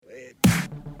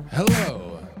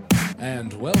Hello,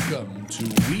 and welcome to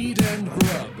Weed and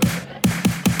Grub.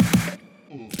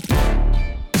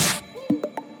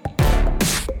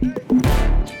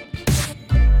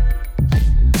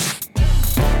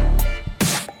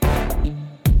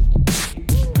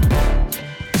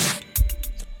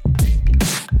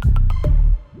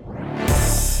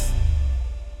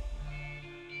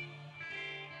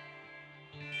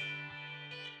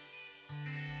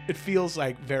 It feels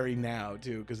like very now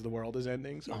too, because the world is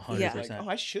ending. So it feels 100%. like,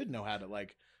 I should know how to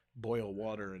boil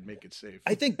water and make it safe.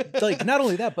 I think not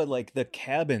only that, but the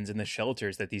cabins and the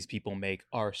shelters that these people make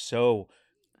are so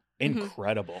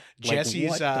incredible. Jesse's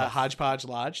what the Hodgepodge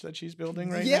Lodge that she's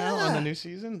building right now on the new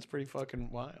season. It's pretty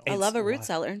fucking wild. I love a root wild.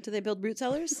 cellar. Do they build root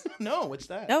cellars? No, what's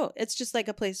that? No, it's just like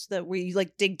a place where you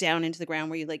dig down into the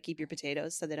ground where you keep your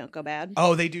potatoes so they don't go bad.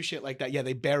 Oh, they do shit like that. Yeah,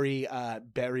 they bury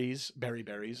berries.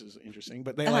 Berries is interesting,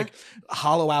 but they Uh-huh.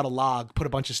 hollow out a log, put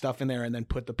a bunch of stuff in there, and then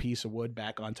put the piece of wood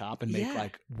back on top and make Yeah.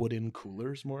 wooden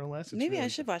coolers, more or less. It's Maybe I really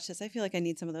should watch this. I feel like I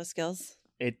need some of those skills.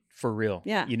 It for real.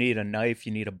 Yeah. You need a knife.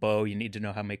 You need a bow. You need to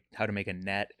know how to make a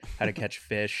net, how to catch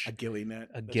fish. a ghillie net.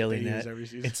 A That's what ghillie they use net. every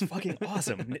season. It's fucking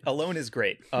awesome. Alone is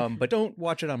great, but don't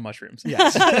watch it on mushrooms.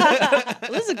 Yes.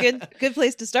 Well, this is a good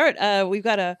place to start. We've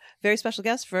got a very special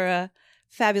guest for a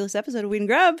fabulous episode of Weed and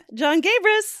Grub, John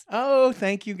Gabris. Oh,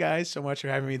 thank you guys so much for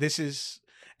having me. This is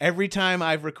every time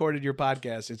I've recorded your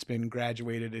podcast, it's been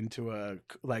graduated into a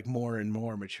more and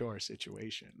more mature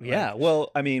situation. Yeah.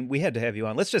 Well, I mean, we had to have you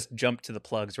on. Let's just jump to the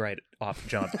plugs right off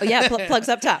jump. Oh yeah, plugs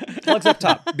up top. Plugs up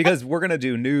top, because we're gonna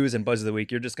do news and buzz of the week.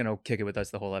 You're just gonna kick it with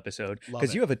us the whole episode Love because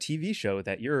it. you have a TV show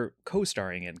that you're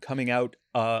co-starring in coming out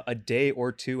a day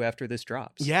or two after this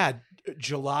drops. Yeah,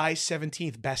 July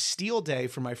 17th, Bastille Day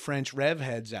for my French rev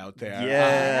heads out there.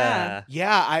 Yeah.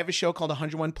 Yeah, I have a show called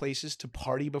 101 Places to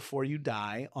Party Before You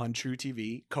Die on True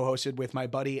TV, co-hosted with my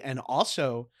buddy and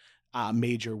also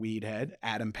major weed head,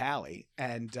 Adam Pally.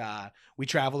 And we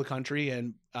travel the country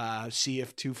and see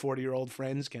if two 40-year-old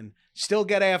friends can still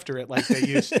get after it like they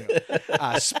used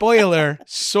to. Spoiler,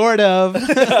 sort of.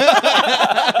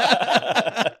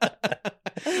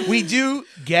 We do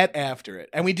get after it.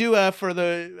 And we do, for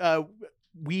the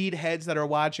weed heads that are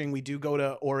watching, we do go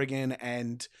to Oregon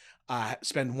and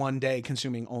spend one day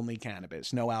consuming only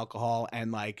cannabis, no alcohol,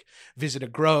 and visit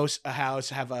a house,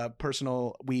 have a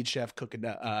personal weed chef cook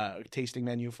a tasting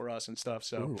menu for us and stuff.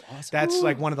 So Ooh, awesome. that's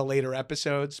one of the later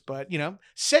episodes. But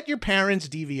set your parents'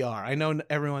 DVR. I know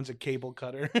everyone's a cable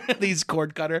cutter, these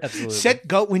cord cutter.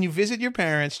 Absolutely. When you visit your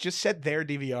parents, just set their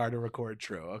DVR to record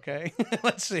True. Okay,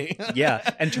 let's see. Yeah,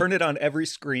 and turn it on every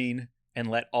screen and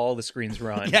let all the screens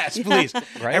run. Yes, please.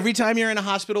 Right? Every time you're in a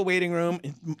hospital waiting room,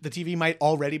 the TV might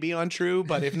already be on True,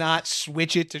 but if not,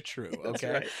 switch it to True. Okay.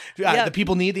 right. Yeah. The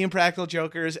people need the Impractical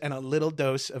Jokers and a little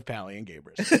dose of Pally and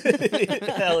Gabris.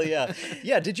 Hell yeah.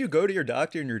 Yeah, did you go to your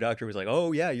doctor and your doctor was like,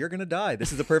 "Oh yeah, you're going to die.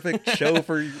 This is the perfect show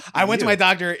for you." I went to my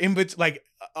doctor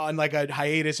on a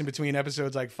hiatus in between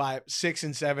episodes 5, 6,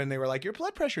 and 7. They were like, "Your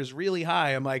blood pressure is really high."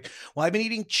 I'm like, "Well, I've been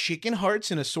eating chicken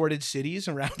hearts in assorted cities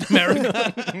around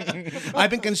America.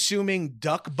 I've been consuming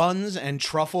duck buns and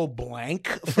truffle blank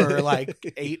for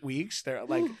 8 weeks. They're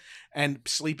and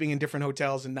sleeping in different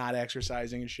hotels and not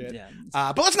exercising and shit." Yeah.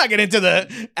 But let's not get into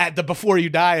the before you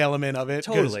die element of it.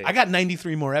 'Cause Totally. I got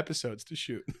 93 more episodes to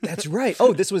shoot. That's right.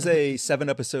 Oh, this was a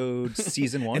 7-episode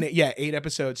season 1. And 8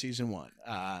 episodes season 1.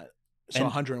 So And-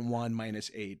 101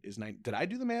 minus 8 is 9. Did I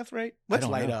do the math right? Let's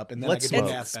don't light know. up and then Let's I can do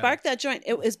smoke. math Spark that joint.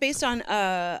 It was based on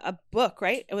a book,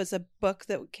 right? It was a book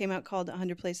that came out called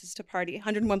 101 Places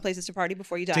to Party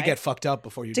Before You Die. to get fucked up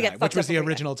before you To die, get which fucked was up the before you die.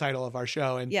 original title of our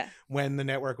show. And Yeah. when the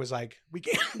network was like, we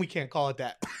can't call it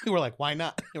that, we were like, why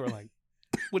not? They were like,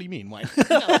 what do you mean, why?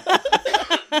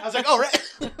 I was like, oh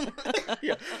right.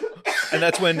 Yeah. And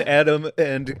that's when Adam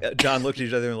and John looked at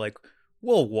each other and were like,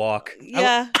 "We'll walk."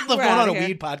 Yeah. I love we're going on outta a here.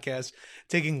 weed podcast,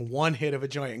 taking one hit of a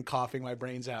joint and coughing my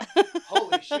brains out.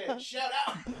 Holy shit! Shout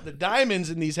out the diamonds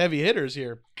in these heavy hitters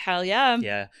here. Hell yeah.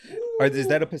 Yeah. Is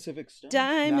that a Pacific Stone?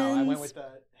 Diamonds. No, I went with the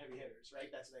heavy hitters, right?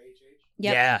 That's the HH.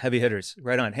 Yep. Yeah, heavy hitters.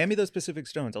 Right on. Hand me those Pacific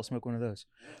Stones. I'll smoke one of those.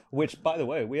 Which, by the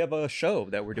way, we have a show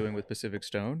that we're doing with Pacific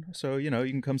Stone. So, you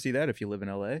can come see that if you live in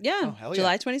LA. Yeah. Oh, hell yeah.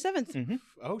 July 27th. Mm-hmm.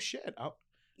 Oh shit!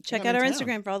 Check I'm out in our town.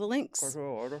 Instagram for all the links.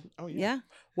 Oh Yeah.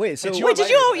 Wait, so It's Wait, did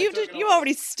lighter, you? but I took it You off.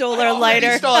 already stole I our already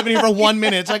lighter. still haven't even for 1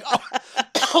 minute. It's like, oh,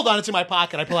 hold on, it's in my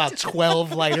pocket. I pull out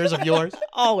 12 lighters of yours.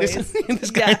 Always.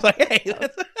 This guy's like, hey,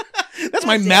 that's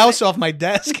my damn mouse off my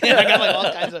desk. And I got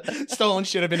all kinds of stolen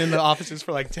shit. I've been in the offices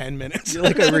for 10 minutes. you're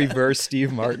like a reverse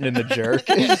Steve Martin in The Jerk.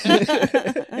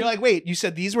 You're like, wait, you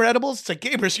said these were edibles? It's like,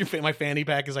 Gabris, my fanny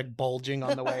pack is bulging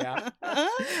on the way out.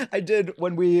 I did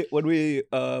when we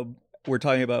were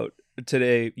talking about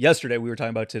today. Yesterday, we were talking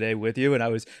about today with you, and I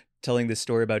was telling this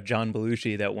story about John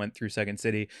Belushi that went through Second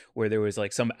City, where there was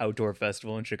like some outdoor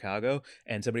festival in Chicago,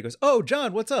 and somebody goes, "Oh,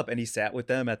 John, what's up?" And he sat with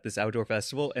them at this outdoor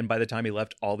festival, and by the time he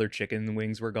left, all their chicken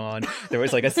wings were gone. There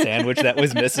was like a sandwich that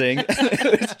was missing.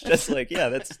 It was just like, yeah,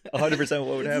 that's 100%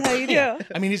 what would That's how happen. you do.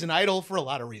 I mean, he's an idol for a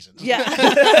lot of reasons. Yeah.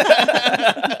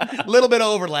 A little bit of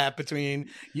overlap between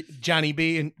Johnny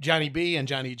B and Johnny B and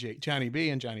Johnny G. Johnny B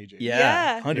and Johnny G.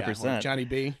 Yeah, Yeah. 100%. Well, Johnny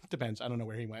B depends. I don't know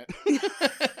where he went.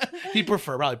 He'd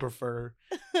probably prefer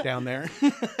down there.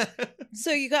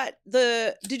 So you got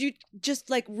did you just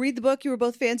like read the book? You were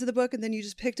both fans of the book, and then you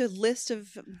just picked a list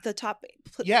of the top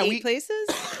Yeah, 8 places?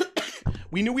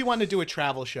 We knew we wanted to do a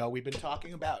travel show. We've been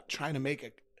talking about trying to make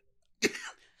a.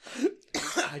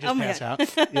 I just Oh my pass God.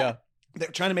 out. Yeah. They're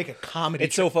trying to make a comedy.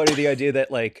 It's so funny, the idea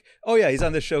that like, oh yeah, he's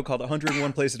on this show called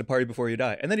 101 Places to Party Before You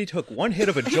Die. And then he took one hit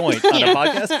of a joint on a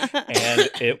podcast and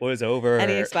it was over.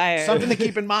 And he expired. Something to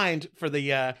keep in mind for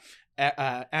the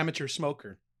amateur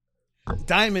smoker.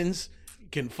 Diamonds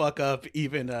can fuck up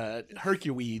even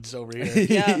Hercules over here.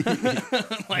 Yeah.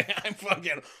 Like, I'm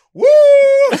fucking woo.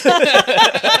 This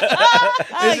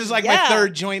is like my Yeah.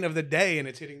 third joint of the day, and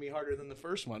it's hitting me harder than the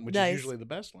first one, which Nice. is usually the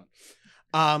best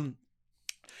one.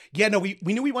 Yeah, no, we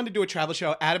knew we wanted to do a travel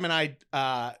show. Adam and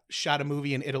I shot a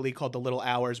movie in Italy called The Little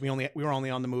Hours. We were only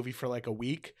on the movie for like a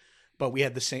week, but we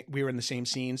were in the same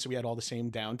scene, so we had all the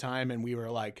same downtime, and we were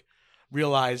like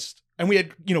realized, and we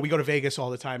had, we go to Vegas all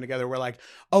the time together. We're like,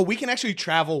 oh, we can actually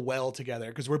travel well together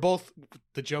because we're both,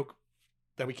 the joke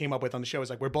that we came up with on the show is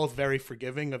like, we're both very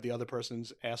forgiving of the other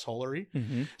person's assholery.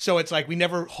 Mhm. So it's like we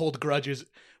never hold grudges.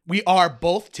 We are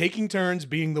both taking turns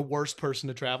being the worst person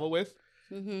to travel with.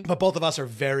 Mhm. But both of us are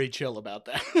very chill about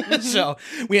that. So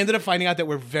we ended up finding out that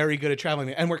we're very good at traveling,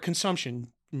 and we're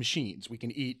consumption machines. We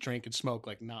can eat, drink, and smoke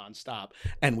like nonstop,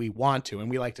 and we want to. And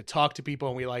we like to talk to people,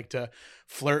 and we like to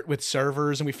flirt with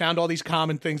servers. And we found all these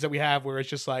common things that we have where it's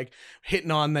just like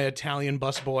hitting on the Italian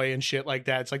busboy and shit like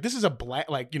that. It's like, this is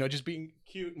just being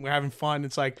cute, and we're having fun.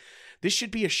 It's like, this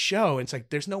should be a show. It's like,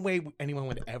 there's no way anyone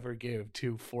would ever give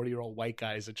 2 40-year-old white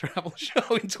guys a travel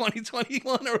show in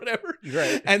 2021 or whatever.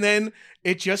 Right. And then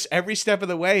it just, every step of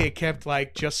the way, it kept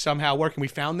like just somehow working. We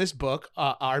found this book.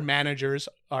 Our managers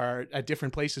are at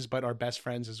different places, but are best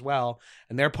friends as well.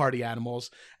 And they're party animals,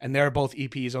 and they're both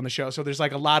EPs on the show. So there's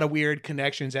like a lot of weird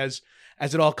connections as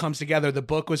it all comes together. The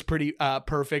book was pretty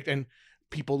perfect, and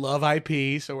people love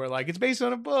IP, so we're like, it's based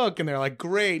on a book, and they're like,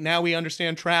 great, now we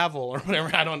understand travel or whatever.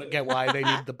 I don't get why they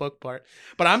need the book part,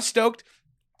 but I'm stoked.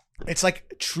 It's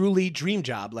like truly dream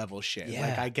job level shit. Yeah.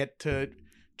 Like I get to,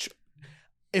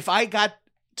 if I got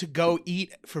to go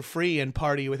eat for free and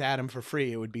party with Adam for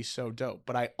free, it would be so dope.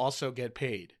 But I also get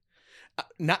paid.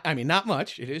 Not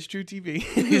much. It is True TV.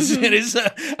 It is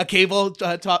a cable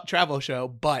talk travel show,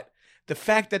 but the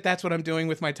fact that that's what I'm doing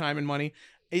with my time and money,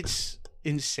 it's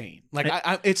insane. Like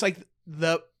it's like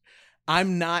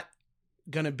I'm not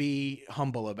gonna be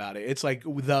humble about it. It's like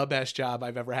the best job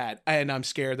I've ever had, and I'm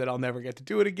scared that I'll never get to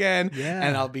do it again. Yeah.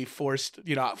 And I'll be forced,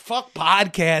 fuck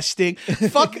podcasting,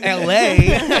 fuck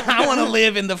LA. I want to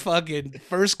live in the fucking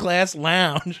first class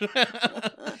lounge.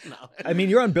 No. I mean,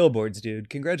 you're on billboards, dude.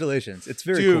 Congratulations. It's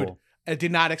very Dude, cool. I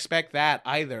did not expect that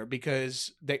either,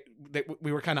 because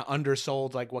we were kind of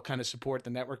undersold, like what kind of support the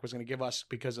network was going to give us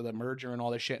because of the merger and all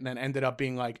this shit, and then ended up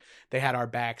being like they had our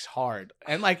backs hard.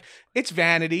 And like, it's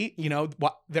vanity,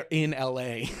 they're in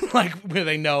LA, like where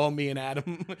they know me and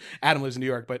Adam. Adam lives in New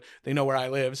York, but they know where I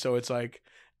live, so it's like,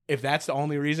 if that's the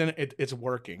only reason, it's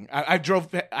working. I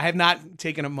have not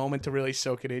taken a moment to really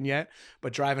soak it in yet,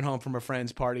 but driving home from a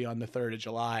friend's party on the 3rd of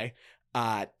July,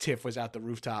 Tiff was out the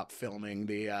rooftop filming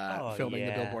the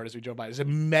billboard as we drove by. There's a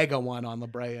mega one on La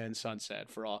Brea and Sunset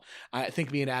for all. I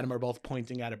think me and Adam are both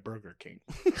pointing at a Burger King.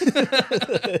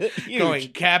 Going,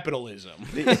 capitalism.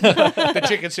 The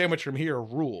chicken sandwich from here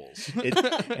rules.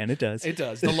 And it does. It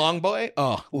does. The long boy?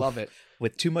 Oh, love it.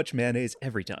 With too much mayonnaise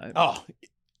every time. Oh,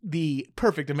 the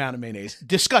perfect amount of mayonnaise.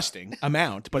 Disgusting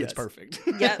amount, but it's Yes. perfect.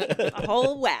 Yeah, a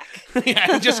whole whack.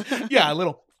 a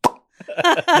little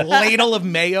ladle of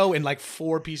mayo and like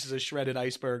 4 pieces of shredded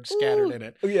iceberg scattered in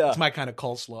it. Yeah. It's my kind of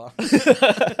coleslaw.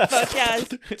 Fuck yes.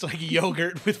 It's like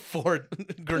yogurt with 4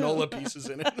 granola pieces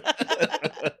in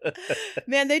it.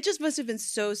 Man, they just must have been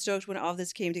so stoked when all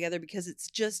this came together, because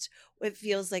it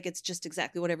feels like it's just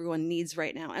exactly what everyone needs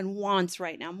right now and wants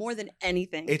right now more than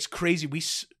anything. It's crazy.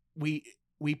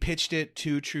 We pitched it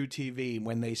to True TV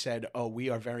when they said, "Oh, we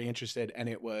are very interested," and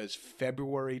it was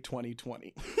February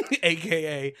 2020,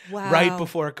 aka Wow. right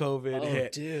before COVID Oh,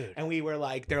 hit. dude. And we were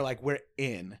like, they're like, we're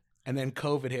in. And then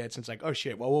COVID hits, and it's like, oh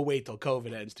shit, well, we'll wait till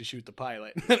COVID ends to shoot the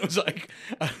pilot. And it was like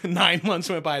 9 months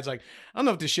went by. It's like, I don't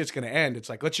know if this shit's going to end. It's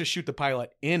like, let's just shoot the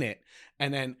pilot in it.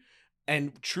 And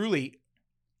truly,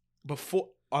 before,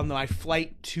 on my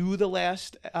flight to the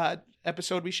last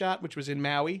episode we shot, which was in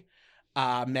Maui,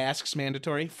 masks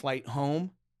mandatory, flight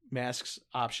home, masks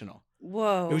optional.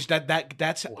 Whoa. It was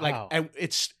that's Wow.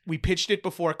 like, we pitched it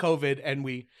before COVID, and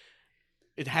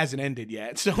it hasn't ended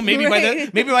yet. So maybe by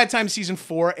Right. the time season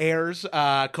 4 airs,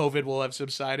 COVID will have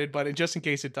subsided. But just in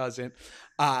case it doesn't,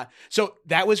 so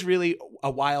that was really a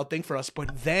wild thing for us.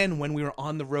 But then when we were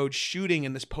on the road shooting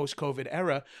in this post-COVID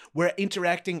era, we're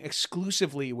interacting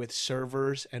exclusively with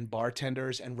servers and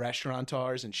bartenders and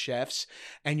restaurateurs and chefs,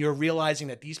 and you're realizing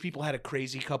that these people had a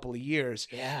crazy couple of years.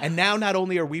 Yeah. And now not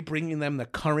only are we bringing them the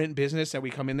current business that we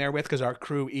come in there with, because our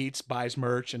crew eats, buys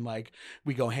merch, and like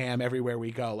we go ham everywhere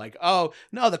we go. Like, oh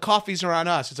no, the coffees are on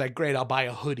us. It's like, great, I'll buy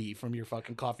a hoodie from your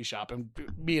fucking coffee shop. And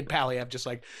me and Pally have just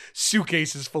like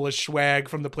suitcases full of swag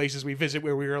from the places we visit,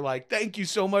 where we were like, thank you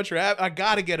so much for I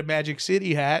gotta get a Magic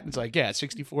City hat. And it's like, yeah,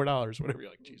 $64, whatever. You're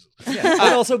like, Jesus. Yeah,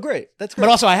 but also great. That's great.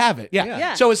 But also I have it. Yeah.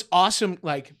 Yeah. So it's awesome,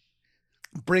 like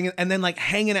bringing, and then like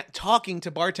hanging out, talking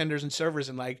to bartenders and servers,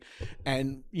 and like,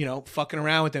 and you know, fucking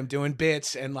around with them, doing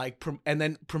bits, and like, and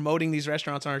then promoting these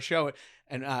restaurants on our show,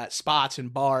 and spots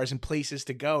and bars and places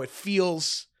to go. It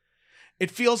feels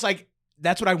like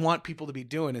that's what I want people to be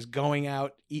doing, is going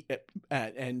out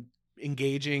and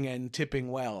engaging and tipping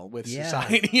well with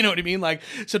society. You know what I mean? Like,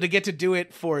 so to get to do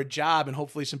it for a job, and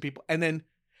hopefully some people, and then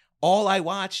all I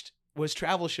watched was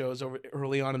travel shows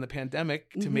early on in the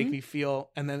pandemic to make me feel,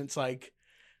 and then it's like,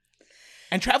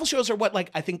 and travel shows are what, like,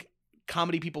 I think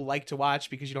comedy people like to watch,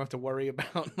 because you don't have to worry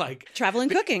about like Travel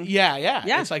and cooking. yeah.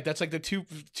 Yeah. It's like, that's like the two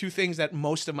things that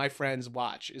most of my friends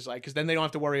watch, is like, because then they don't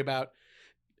have to worry about,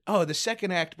 oh, the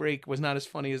second act break was not as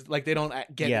funny as, like, they don't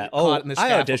get caught in the I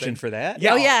scaffolding. auditioned for that.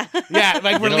 Yeah. Oh, yeah. Yeah,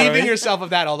 like, You know what I relieving mean? yourself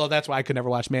of that. Although that's why I could never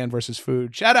watch Man vs.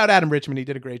 Food. Shout out Adam Richmond, he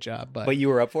did a great job. But But you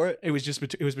were up for it? it was just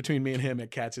it was between me and him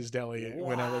at Katz's Deli,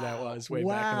 whenever that was, way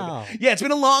back in the Wow. day. Yeah, it's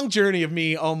been a long journey of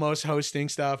me almost hosting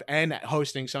stuff and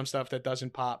hosting some stuff that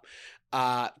doesn't pop.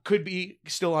 Could be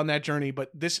still on that journey,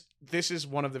 but this is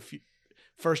one of the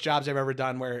first jobs I've ever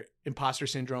done where imposter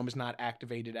syndrome is not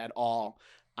activated at all.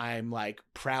 I'm like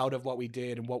proud of what we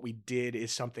did, and what we did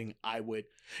is something I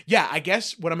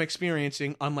guess what I'm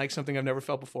experiencing, unlike something I've never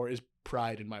felt before, is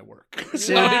pride in my work.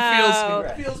 So Wow.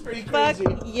 it feels pretty Fuck crazy.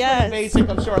 yes. Pretty basic.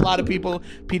 I'm sure a lot of people,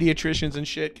 pediatricians and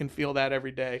shit, can feel that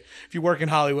every day. If you work in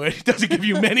Hollywood, it doesn't give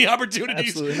you many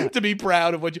opportunities Absolutely not. to be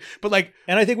proud of what you, but like,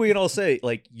 And I think we can all say,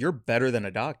 like, you're better than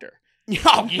a doctor.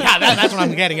 oh yeah, that's what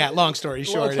I'm getting at. Long story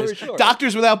short, story is short.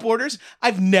 Doctors Without Borders.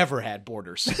 I've never had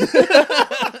borders.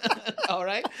 All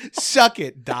right, suck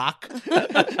it, doc.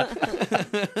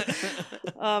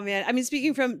 Oh man, I mean,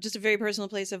 speaking from just a very personal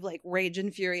place of like rage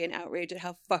and fury and outrage at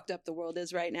how fucked up the world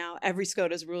is right now, every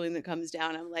SCOTUS ruling that comes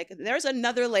down, I'm like, there's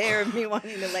another layer of me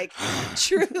wanting to like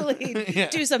truly Yeah.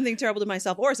 do something terrible to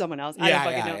myself or someone else. I don't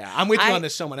fucking know. Yeah. I'm with you I- on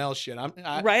this someone else shit.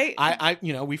 Right?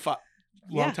 We fought.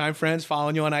 Yeah. Longtime friends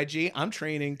following you on IG. I'm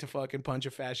training to fucking punch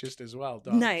a fascist as well,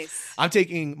 dog. Nice. I'm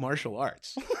taking martial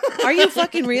arts. Are you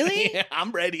fucking really? Yeah,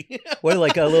 I'm ready. What,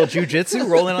 like a little jujitsu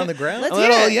rolling on the ground? Let's a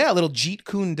little, hear it. a little Jeet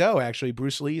Kune Do, actually,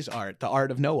 Bruce Lee's art, the art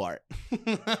of no art.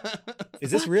 Is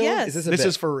this Fuck real? yes. Is this a This bit?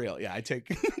 is for real. Yeah, I take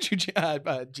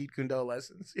Jeet Kune Do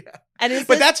lessons. Yeah, And is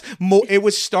but this- that's it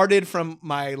was started from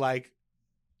my like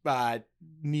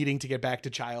needing to get back to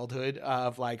childhood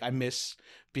of like, I miss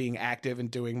being active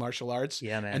and doing martial arts.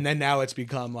 Yeah, man. And then now it's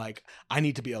become like, I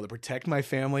need to be able to protect my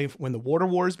family when the water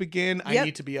wars begin. I Yep.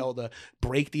 need to be able to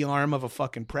break the arm of a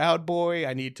fucking Proud Boy.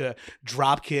 I need to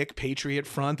drop kick Patriot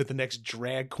Front at the next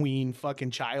drag queen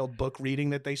fucking child book reading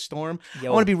that they storm. I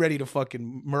Yo. want to be ready to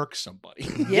fucking murk somebody.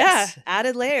 yeah, Yes.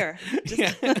 added layer. Just-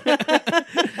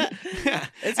 Yeah.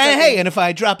 It's And fucking- hey, and if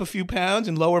I drop a few pounds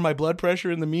and lower my blood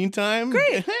pressure in the meantime,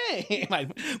 Great. Hey,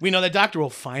 we know that doctor will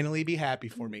finally be happy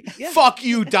for me. Yeah. Fuck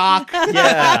you, doc.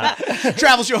 Yeah.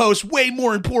 Travel show host, way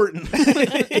more important.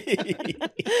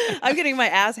 I'm getting my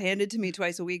ass handed to me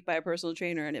twice a week by a personal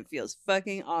trainer, and it feels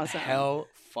fucking awesome. Hell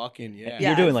fucking yeah. Yeah.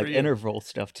 You're doing Good like for you. interval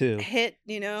stuff too. Hit,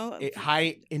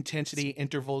 High intensity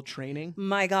interval training.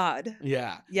 my God.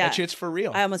 Yeah. Yeah. That shit's for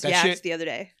real. I almost that yacked shit, the other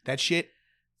day. that shit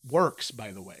works,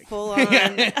 by the way. Full on.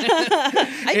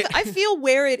 I feel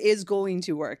where it is going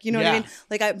to work. You know what I Yeah. mean?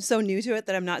 Like, I'm so new to it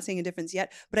that I'm not seeing a difference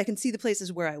yet, but I can see the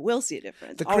places where I will see a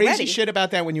difference. The crazy already. shit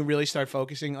about that, when you really start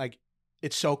focusing, like,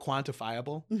 it's so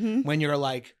quantifiable. Mhm. When you're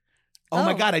like, oh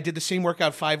my Oh. God, I did the same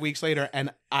workout 5 weeks later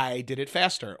and I did it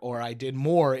faster, or I did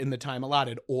more in the time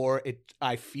allotted, or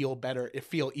I feel better. It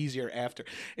feel easier after.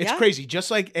 It's Yeah. crazy.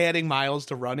 Just like adding miles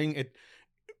to running,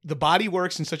 the body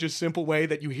works in such a simple way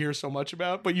that you hear so much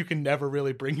about, but you can never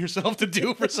really bring yourself to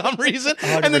do for some reason.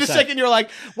 And then the 100%. second you're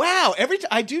like, wow,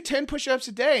 I do 10 push-ups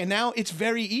a day and now it's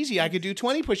very easy. I could do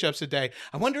 20 push-ups a day.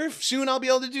 I wonder if soon I'll be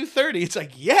able to do 30. It's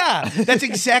like, yeah, that's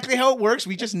exactly how it works.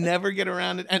 We just never get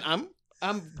around it. And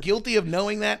I'm guilty of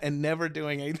knowing that and never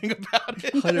doing anything about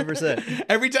it. 100%.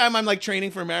 Every time I'm like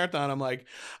training for a marathon, I'm like,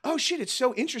 oh shit, it's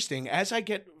so interesting. As I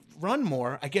run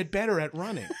more, I get better at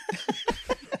running.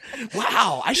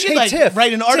 Wow, I should Hey, Tiff,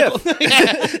 write an article.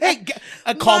 Hey,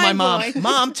 I call my mom. Mind-blowing.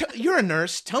 Mom, you're a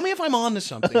nurse. Tell me if I'm on to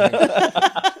something.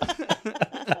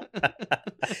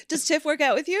 Does Tiff work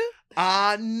out with you?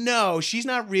 No, she's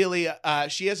not really.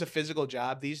 She has a physical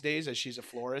job these days as she's a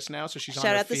florist now, so she's on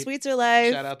Shout her out the feet. Sweets Are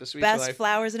Life. Shout out the Sweets Are Best Life.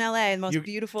 flowers in LA. The most You-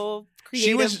 beautiful, creative,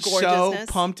 She was gorgeousness.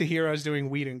 so pumped to hear I was doing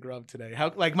weed and grub today.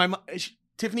 How like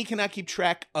Tiffany cannot keep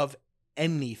track of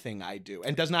anything I do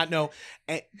and does not know,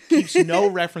 keeps no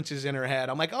references in her head.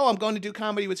 I'm like, oh, I'm going to do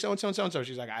comedy with so and so and so and so.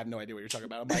 She's like, I have no idea what you're talking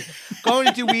about. I'm like, going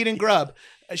to do weed and grub.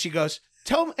 She goes,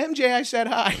 tell MJ I said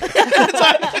hi.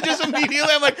 So just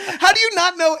immediately, I'm like, how do you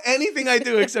not know anything I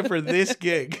do except for this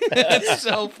gig? It's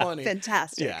so funny.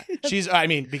 Fantastic. Yeah,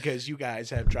 because you guys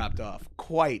have dropped off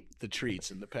quite the treats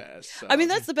in the past. So. I mean,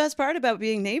 that's the best part about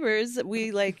being neighbors. We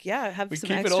have we some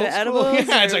keep it extra old school. edibles.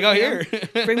 Yeah, it's or, like, oh, you know,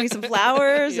 here. bring me some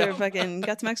flowers, Yeah. or fucking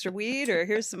got some extra weed, or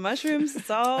here's some mushrooms. It's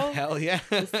all Hell yeah.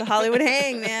 it's the Hollywood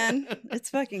hang, man.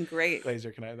 It's fucking great.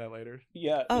 Glazer, can I have that later?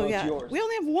 Yeah. Oh no, it's yeah, yours. we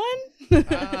only have one.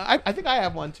 I think I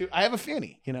have one too. I have a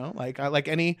fanny, like I like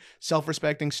any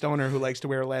self-respecting stoner who likes to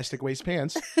wear elastic waist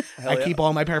pants. I yeah. keep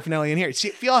all my paraphernalia in here. See,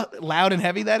 feel how loud and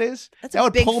heavy that is? That's That a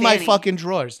would big pull my fanny. fucking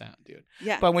drawers down, dude.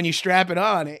 Yeah. But when you strap it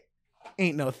on, it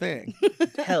ain't no thing.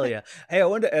 Hell yeah. Hey, I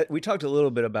wanted we talked a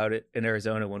little bit about it in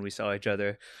Arizona when we saw each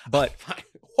other, but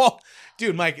Whoa,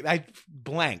 dude, Mike, I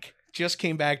blank just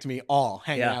came back to me all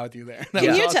hanging Yeah. out with you there. That Can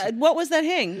was you awesome. what was that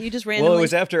hang? You just well, randomly it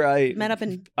was after met up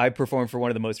and I performed for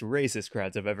one of the most racist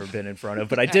crowds I've ever been in front of,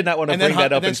 but I did not want to and then bring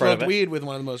that up and then in front of smoked it. weed with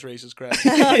one of the most racist crowds.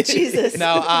 Oh, Jesus.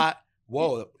 Now,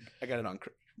 whoa, I got it on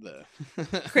the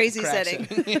Crazy crack setting.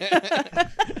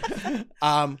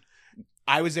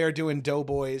 I was there doing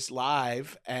Doughboys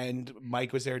live, and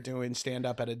Mike was there doing stand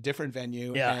up at a different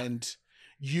venue. Yeah. And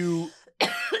you,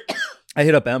 I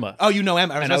hit up Emma. oh, you know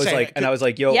Emma. And I was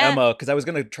like, yo, Yeah. Emma, because I was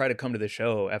gonna try to come to the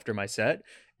show after my set,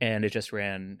 and it just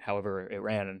ran however it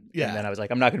ran. And Yeah. then I was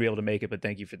like, I'm not gonna be able to make it, but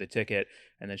thank you for the ticket.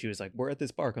 And then she was like, we're at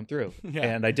this bar, come through. Yeah.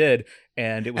 And I did,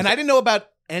 and it was and I didn't know about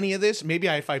any of this. Maybe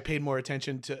if I paid more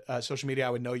attention to social media, I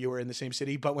would know you were in the same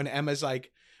city. But when Emma's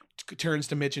like turns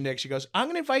to Mitch and Nick, she goes, "I'm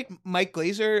gonna invite Mike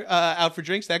Glazer out for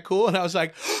drinks. That cool?" And I was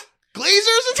like,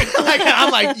 "Glazers?" I'm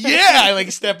like, "Yeah." I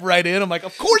like step right in. I'm like,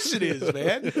 "Of course it is,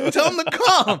 man. Tell him to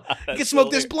come. You can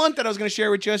smoke this blunt that I was gonna share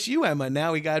with just you, Emma.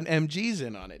 Now we got MGs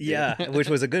in on it. Dude." yeah, which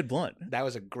was a good blunt. That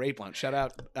was a great blunt. Shout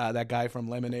out that guy from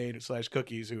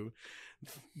Lemonade/Cookies who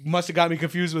must have got me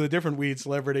confused with a different weed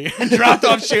celebrity and dropped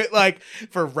off shit like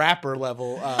for rapper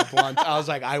level blunt. I was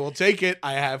like, I will take it.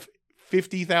 I have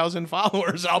 50,000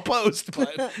 followers. I'll post.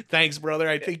 But thanks, brother.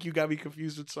 I think you got me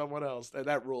confused with someone else.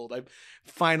 That ruled. I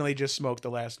finally just smoked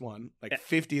the last one. Like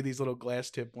 50 of these little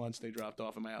glass tip blunts they dropped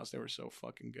off in my house. They were so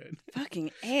fucking good. fucking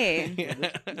A.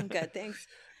 Yeah. I'm good, thanks.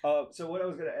 So what I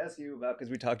was going to ask you about, because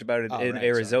we talked about it Oh, in right,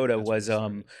 Arizona, sorry. That's was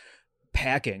what it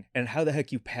packing and how the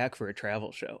heck you pack for a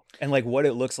travel show, and like what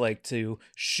it looks like to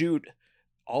shoot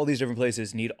all these different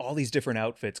places, need all these different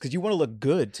outfits, because you want to look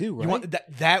good too, right? You want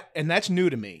that, and that's new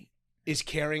to me. Is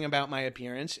caring about my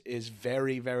appearance is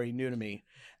very, very new to me.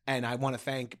 And I want to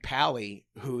thank Pally,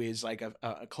 who is like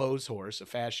a clothes horse, a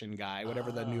fashion guy,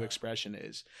 whatever the new expression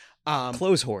is.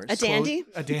 Clothes horse. A dandy?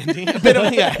 A dandy. A bit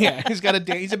of, yeah.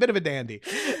 He's a bit of a dandy.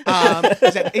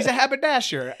 He's a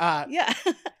haberdasher. Yeah.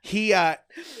 He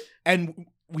and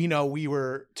we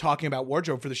were talking about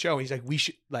wardrobe for the show. He's like, we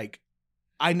should like.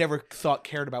 I never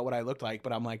cared about what I looked like,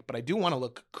 but I'm like, but I do want to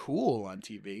look cool on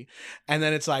TV. And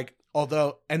then it's like,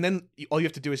 and then all you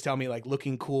have to do is tell me like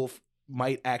looking cool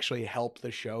might actually help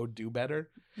the show do better.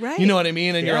 Right. You know what I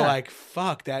mean? And you're Yeah. like,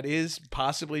 fuck, that is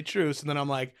possibly true. So then I'm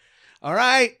like, all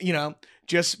right,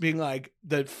 just being like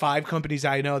the 5 companies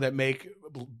I know that make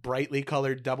brightly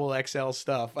colored double XL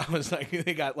stuff. I was like,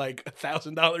 they got like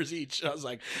 $1,000 each. I was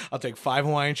like, I'll take 5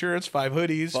 Hawaiian shirts, 5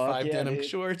 hoodies, Fuck 5 yeah, denim dude.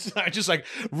 shorts. I just like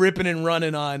ripping and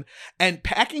running on. And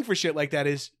packing for shit like that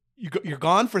is you're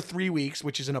gone for 3 weeks,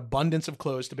 which is an abundance of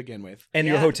clothes to begin with. And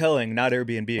Yeah. you're hoteling, not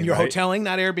Airbnb. And you're right? hoteling,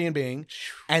 not Airbnb.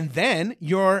 And then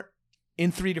you're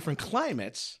in 3 different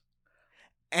climates.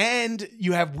 And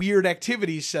you have weird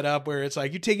activities set up where it's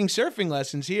like you're taking surfing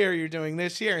lessons here, you're doing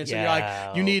this here, and so you're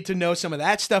like, you need to know some of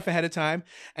that stuff ahead of time.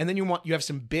 And then you have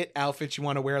some bit outfits you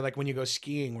want to wear, like when you go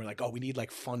skiing. We're like, oh, we need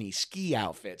like funny ski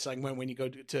outfits. Like when you go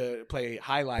to play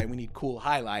highlight, we need cool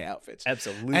highlight outfits.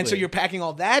 Absolutely. And so you're packing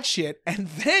all that shit, and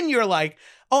then you're like,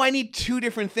 oh, I need 2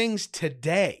 different things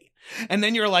today. And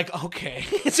then you're like, okay.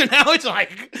 So now it's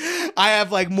like, I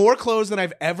have like more clothes than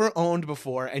I've ever owned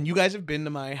before. And you guys have been to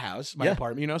my house, my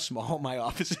apartment, you know, small, my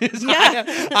office is.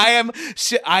 Yeah.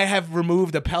 I have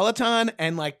removed a Peloton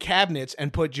and like cabinets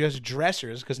and put just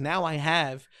dressers because now I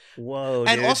have. Whoa,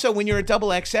 And dude. also when you're a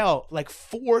double XL, like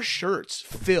 4 shirts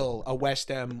fill a West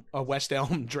Elm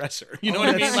dresser. You know what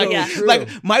I mean? that's Like, so true.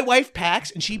 like my wife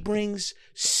packs and she brings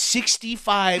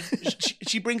 65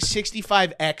 she brings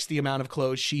 65x the amount of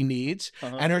clothes she needs,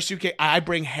 and her suitcase, I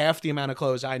bring half the amount of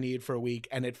clothes I need for a week,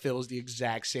 and it fills the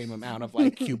exact same amount of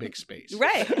like cubic space.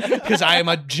 Right. Because I am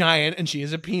a giant and she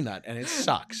is a peanut, and it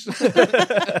sucks.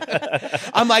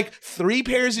 I'm like 3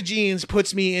 pairs of jeans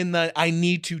puts me in the I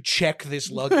need to check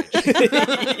this luggage. What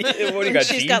do you got?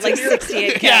 She's jeans got like in here?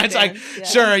 68 Yeah, it's like, captains. Yeah.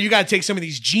 sir, you got to take some of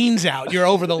these jeans out. You're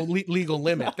over the legal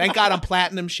limit. Thank God I'm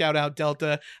platinum. Shout out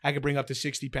Delta. I could bring up to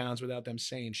 60 pounds without them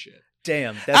saying shit.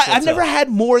 Damn, that's I've what's never up. had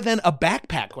more than a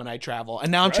backpack when I travel,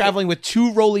 and now I'm traveling with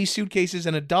 2 rolly suitcases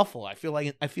and a duffel. I feel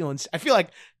like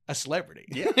a celebrity.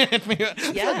 Yeah, I feel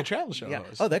like a travel show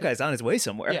host. Oh, that guy's on his way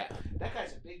somewhere. Yeah, that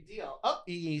guy's a big deal. Oh,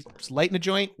 he's lighting a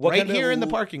joint What right kind of- here in the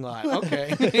parking lot.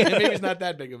 Okay, maybe it's not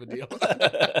that big of a deal.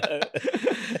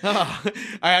 Oh,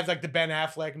 I have like the Ben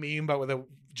Affleck meme, but with a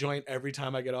joint every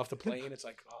time I get off the plane. It's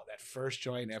like, oh, that first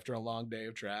joint after a long day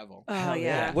of travel. Oh, Hell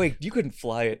yeah. Wait, you couldn't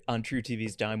fly it on True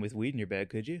TV's dime with weed in your bag,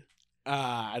 could you?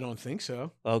 I don't think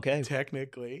so. Okay.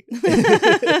 Technically.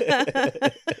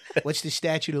 What's the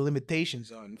statute of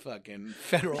limitations on fucking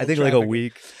federal? I think like a trafficking?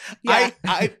 week. Yeah.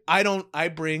 I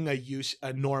bring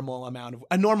a normal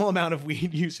amount of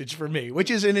weed usage for me,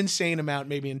 which is an insane amount,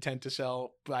 maybe intent to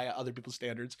sell by other people's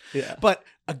standards. Yeah. But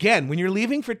again, when you're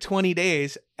leaving for 20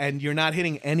 days and you're not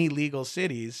hitting any legal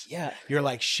cities, Yeah. you're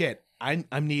like, shit, I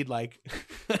need like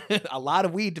a lot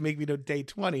of weed to make me to day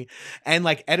 20 and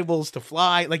like edibles to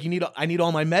fly. Like I need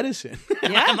all my medicine.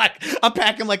 Yeah. I'm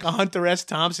packing like a Hunter S.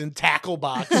 Thompson tackle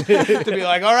box to be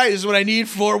like, all right, this is what I need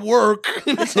for work.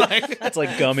 It's like, That's like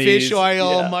gummies. fish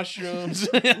oil, Yeah. mushrooms,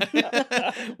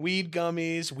 weed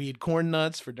gummies, weed corn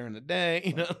nuts for during the day,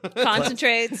 you know.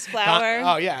 Concentrates, flour.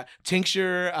 Oh yeah,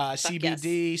 tincture,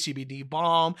 CBD, CBD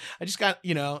balm. I just got,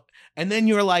 you know, and then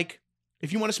you're like,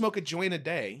 if you want to smoke a joint a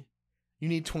day, you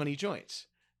need 20 joints.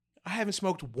 I haven't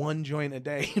smoked 1 joint a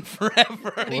day in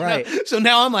forever. you know? Right. So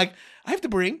now I'm like, I have to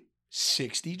bring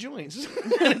 60 joints.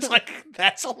 And it's like,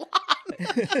 that's a lot.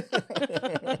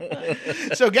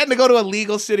 So getting to go to a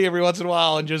legal city every once in a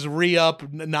while and just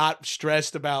re-up, not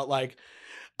stressed about like,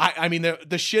 I mean,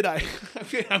 the shit I'm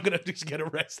going to just get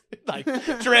arrested, like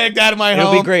dragged out of my It'll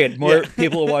home. be great. More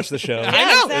people will watch the show. I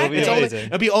know. exactly. It'll be amazing.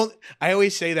 It'll be only, I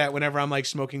always say that whenever I'm like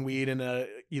smoking weed in a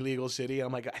illegal city.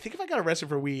 I'm like, I think if I got arrested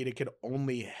for weed, it could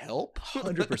only help.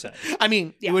 100%. I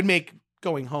mean, Yeah. it would make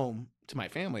going home to my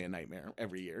family a nightmare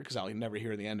every year because I'll never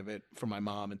hear the end of it from my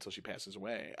mom until she passes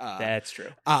away. That's true.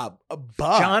 But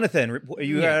Jonathan,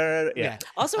 you yeah.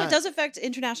 Also, it does affect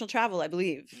international travel, I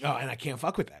believe. Oh, and I can't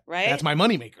fuck with that. Right? That's my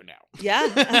moneymaker now. Yeah.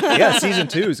 Yeah, season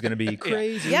 2 is going to be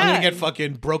crazy. Yeah. I'm gonna get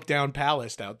fucking broke down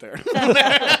palaced out there.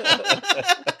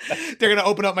 They're gonna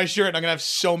open up my shirt and I'm gonna have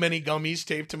so many gummies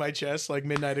taped to my chest like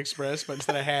Midnight Express, but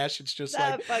instead of hash, it's just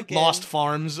That like fucking- Lost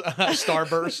Farms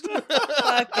Starburst.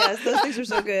 Fuck yes, those things are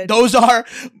so good. Those are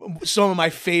some of my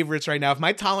favorites right now. If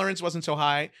my tolerance wasn't so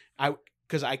high,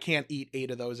 because I can't eat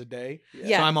 8 of those a day.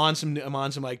 Yeah. So I'm on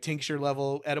some like tincture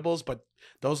level edibles, but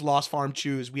those Lost Farm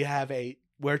chews,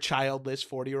 we're childless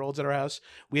 40-year-olds at our house.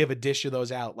 We have a dish of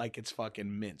those out like it's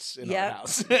fucking mints in our Yep.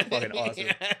 house. Fucking awesome.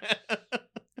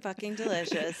 Fucking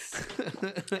delicious.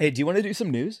 Hey, do you want to do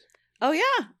some news? Oh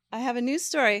yeah, I have a news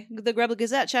story. The Rebel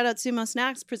Gazette. Shout out Sumo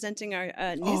Snacks presenting our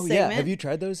news Oh, segment. yeah. Have you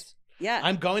tried those? Yeah.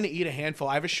 I'm going to eat a handful.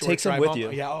 I have a short Take some drive with home.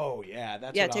 you. Yeah. Oh, yeah.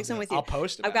 That's Yeah, what take I'll some do. with you. I'll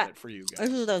post about got- it for you This guys.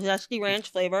 is the zesty ranch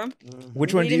flavor.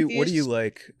 Which one Weed do you? What do you infused?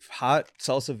 like? Hot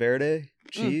salsa verde,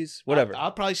 cheese, whatever.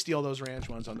 I'll probably steal those ranch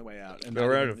ones on the way out. And Go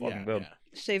right ahead, fucking go.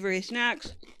 Savory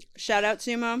snacks. Shout out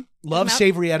Sumo. Love Come out.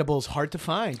 savory edibles. Hard to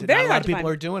find. Very Not a lot hard of to people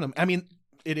find. are doing them. I mean,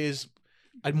 it is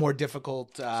a more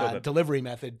difficult good. delivery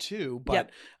method too. But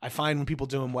Yep. I find when people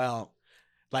do them well,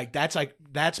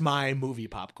 that's my movie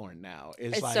popcorn now.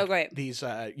 Is It's like so great. These,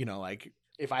 like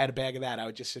if I had a bag of that, I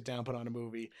would just sit down, put on a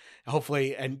movie,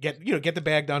 hopefully, and get the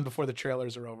bag done before the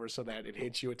trailers are over, so that it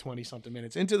hits you at 20-something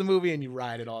minutes into the movie and you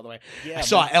ride it all the way. Yeah, I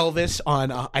saw Elvis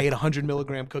on. I ate a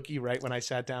 100-milligram cookie right when I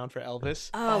sat down for Elvis.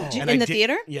 Oh, And in I the did-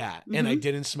 theater? Yeah, and I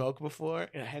didn't smoke before,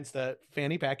 and hence the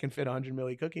fanny pack can fit a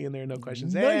 100-milli cookie in there, no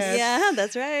questions asked. Yeah,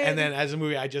 that's right. And then as a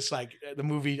movie, I just the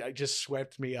movie just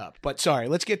swept me up. But sorry,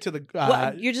 let's get to the.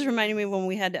 Well, you're just reminding me when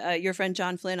we had your friend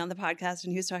John Flynn on the podcast,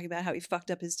 and he was talking about how he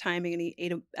fucked up his timing and he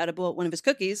ate out of one of his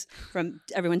cookies from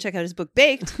everyone. Check out his book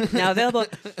Baked, now available.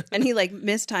 And he like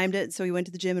mistimed it, so he went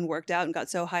to the gym and worked out and got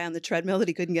so high on the treadmill that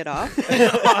he couldn't get off.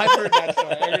 I've heard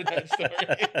that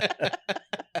story.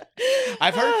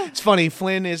 I've heard it's funny.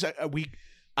 Flynn is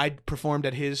I performed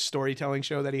at his storytelling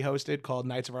show that he hosted called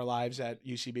Nights of Our Lives at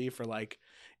UCB for like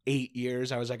 8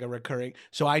 years. I was like a recurring,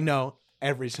 so I know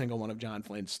every single one of John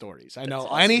Flynn's stories. I know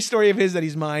any story of his that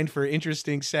he's mined for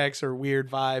interesting sex or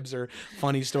weird vibes or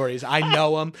funny stories. I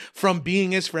know him from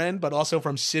being his friend, but also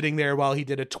from sitting there while he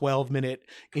did a 12-minute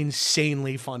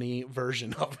insanely funny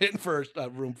version of it for a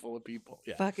room full of people.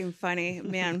 Yeah. Fucking funny,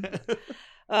 man.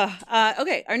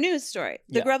 Okay, our news story.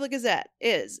 The Grubla Gazette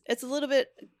it's a little bit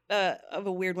of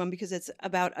a weird one because it's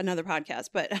about another podcast,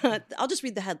 but I'll just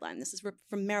read the headline. This is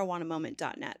from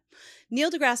marijuanamoment.net. Neil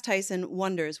deGrasse Tyson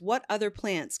wonders what other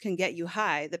plants can get you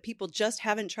high that people just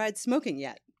haven't tried smoking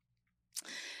yet.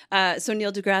 So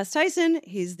Neil deGrasse Tyson,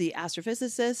 he's the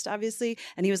astrophysicist, obviously,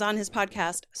 and he was on his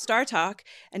podcast Star Talk,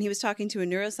 and he was talking to a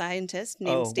neuroscientist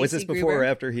named Stacy was this Gruber. before or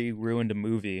after he ruined a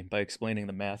movie by explaining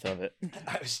the math of it?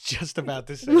 I was just about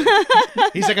to say.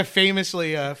 He's like a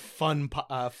famously fun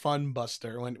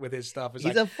buster with his stuff. It's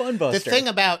He's like, a fun buster. the thing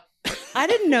about I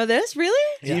didn't know this,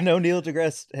 really? Do you know Neil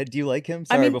deGrasse? Do you like him?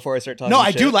 Sorry, I mean- before I start talking No,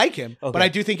 I shit. do like him, Okay. but I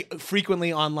do think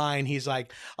frequently online he's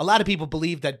like, a lot of people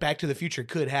believe that Back to the Future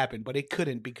could happen, but it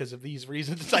couldn't because of these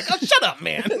reasons. It's like, oh, shut up,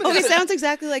 man. Oh, he sounds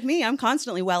exactly like me. I'm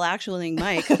constantly actuallying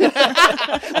Mike.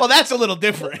 Well, that's a little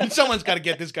different. Someone's got to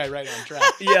get this guy right on track.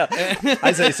 Yeah,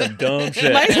 I say some dumb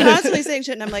shit. Mike's constantly saying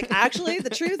shit, and I'm like, actually, the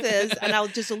truth is, and I'll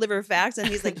just deliver facts, and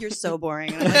he's like, you're so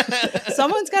boring. And I'm like,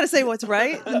 someone's got to say what's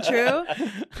right and true.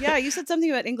 Yeah, you said something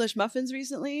about English muffins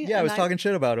recently. Yeah, I and was talking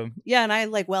shit about him. Yeah, and I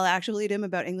like actually'd him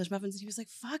about English muffins, and he was like,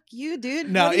 "Fuck you, dude.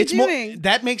 No, what are you it's more doing?"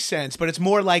 that makes sense, but it's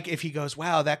more like if he goes,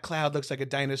 "Wow, that cloud looks like a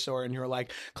dinosaur," and you're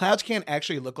like, "Clouds can't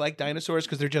actually look like dinosaurs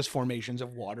because they're just formations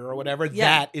of water or whatever."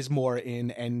 Yeah. That is more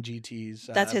in NGT's.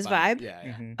 That's his vibe? Yeah.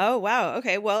 Mhm. Oh wow.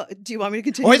 Okay. Well, do you want me to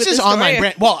continue? Or it's with his this story? online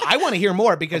brand. Well, I want to hear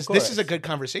more because Of this course. is a good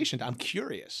conversation. I'm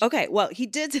curious. Okay, well, he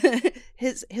did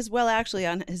his actually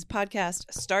on his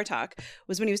podcast Star Talk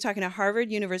was when he was talking to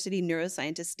Harvard University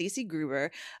neuroscientist Stacy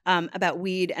Gruber about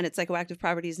weed and its psychoactive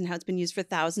properties and how it's been used for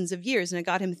thousands of years, and it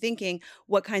got him thinking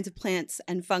what kinds of plants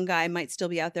and fungi might still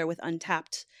be out there with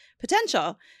untapped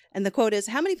potential. And the quote is,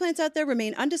 "How many plants out there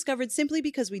remain undiscovered simply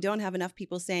because we don't have enough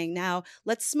people saying, now,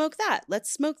 let's smoke that,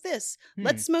 let's smoke this,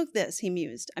 let's smoke this," he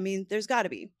mused. I mean, there's got to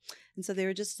be. And so they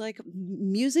were just like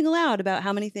musing aloud about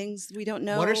how many things we don't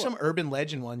know. What are some urban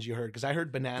legend ones you heard? Because I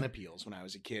heard banana peels when I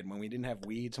was a kid. When we didn't have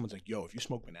weed, someone's like, "Yo, if you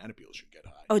smoke banana peels, you get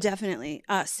high." Oh, definitely.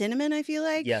 Cinnamon, I feel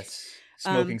like. Yes,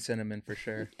 smoking cinnamon for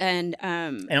sure. And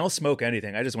And I'll smoke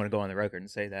anything. I just want to go on the record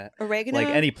and say that. oregano. Like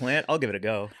any plant, I'll give it a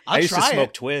go. I'll I used to try smoke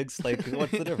it. twigs. Like,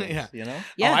 what's the difference? Yeah. You know?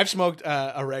 Yeah. Oh, I've smoked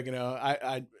oregano.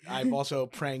 I've also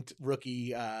pranked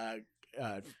rookie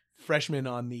freshman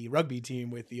on the rugby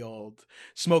team with the old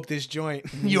 "smoke this joint,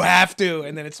 you have to,"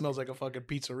 and then it smells like a fucking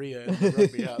pizzeria in the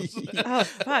rugby house. Oh,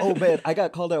 fuck. Oh man, I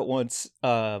got called out once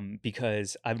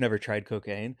because I've never tried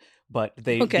cocaine, but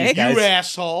Okay. these guys, You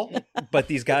asshole. but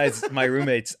these guys, my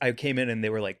roommates, I came in and they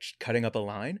were like cutting up a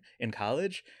line in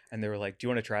college, and they were like, "Do you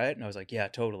want to try it?" And I was like, "Yeah,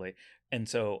 totally." And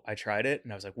so I tried it,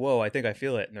 and I was like, "Whoa, I think I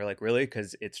feel it." And they're like, "Really?"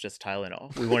 Because it's just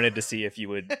Tylenol. We wanted to see if you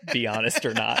would be honest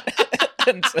or not.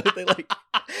 And so they like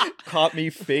caught me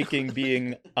faking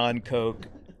being on coke,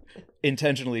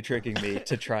 intentionally tricking me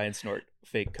to try and snort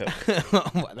fake coke.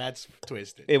 That's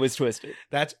twisted. It was twisted.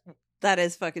 That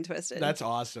is fucking twisted. That's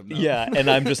awesome. though. Yeah, and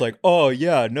I'm just like, oh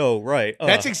yeah, no, right.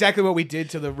 That's exactly what we did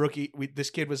to the rookie.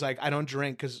 This kid was like, "I don't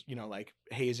drink," because, like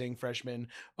hazing freshmen.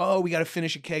 "Oh, we got to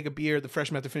finish a keg of beer. The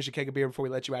freshmen have to finish a keg of beer before we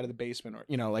let you out of the basement,"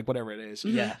 or, like whatever it is.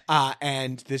 Yeah.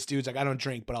 And this dude's like, "I don't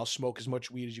drink, but I'll smoke as much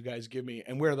weed as you guys give me."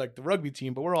 And we're like the rugby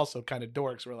team, but we're also kind of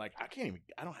dorks. We're like,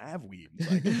 I don't have weed.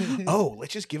 It's like, "Oh,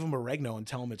 let's just give him oregano and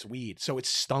tell him it's weed." So it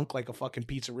stunk like a fucking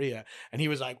pizzeria. And he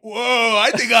was like, "Whoa,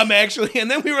 I think I'm actually," and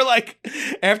then we were like,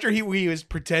 after he was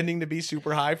pretending to be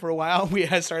super high for a while, we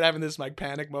had started having this like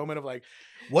panic moment of like,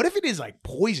 what if it is like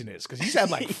poisonous? Because he's had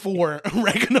like 4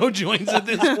 oregano joints at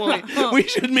this point. We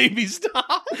should maybe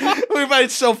stop. But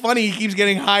it's so funny. He keeps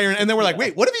getting higher. And then we're like,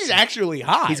 wait, what if he's actually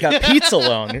high? He's got pizza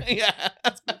lung. Yeah.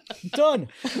 Done.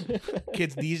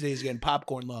 Kids these days getting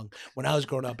popcorn lung. When I was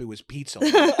growing up, it was pizza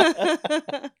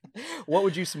lung. What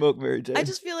would you smoke, Mary Jane? I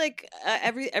just feel like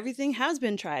everything has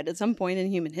been tried at some point in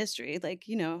human history. Like,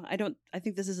 you know, I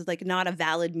think this is like not a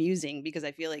valid musing, because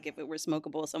I feel like if it were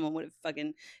smokable, someone would have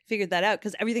fucking figured that out,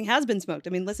 because everything has been smoked. I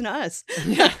mean, listen to us.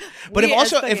 Yeah. But We if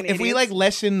also as fucking if we idiots. like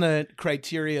lessen the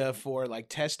criteria for like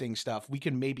testing stuff, we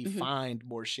can maybe Mhm. find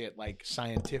more shit like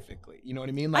scientifically. You know what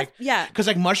I mean? Like yeah. because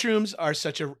like mushrooms,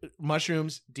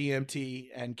 DMT,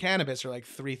 and cannabis are like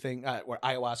 3 things, or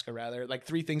ayahuasca rather, like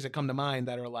 3 things that come to mind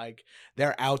that are like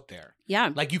they're out there.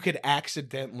 Yeah. Like you could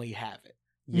accidentally have it.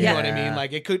 You Yeah. know what I mean?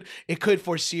 Like it could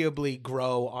foreseeably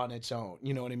grow on its own.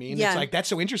 You know what I mean? Yeah. It's like that's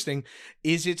so interesting.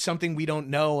 Is it something we don't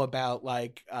know about?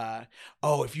 Like,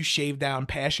 if you shave down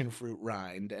passion fruit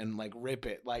rind and like rip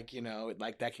it, like, you know,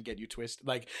 like that can get you twisted.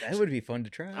 Like That would be fun to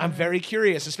try. I'm very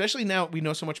curious, especially now we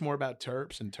know so much more about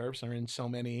terps, and terps are in so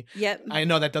many. Yep. I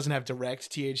know that doesn't have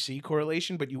direct THC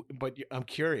correlation, but I'm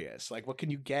curious. Like, what can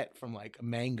you get from like a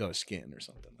mango skin or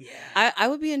something? Yeah. I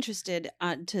would be interested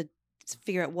to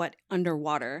figure out what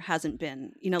underwater hasn't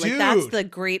been. You know, like that's Dude. the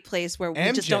great place where we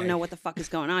just MJ. don't know what the fuck is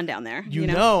going on down there. You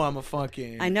know I'm a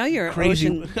fucking. I know you're an crazy.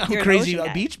 ocean. I'm You're an crazy ocean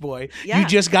guy. beach boy. Yeah. You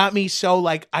just got me so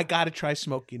like I gotta try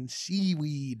smoking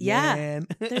seaweed. Yeah. Man.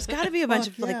 There's got to be a bunch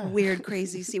Fuck of like yeah. weird,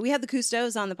 crazy. See, we had the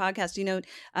Cousteaus on the podcast. You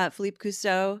know, Philippe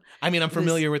Cousteau. I mean, I'm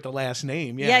familiar with the last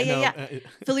name. Yeah, Yeah, yeah, no,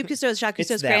 Philippe Cousteau is Jacques It's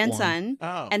Cousteau's that one. grandson,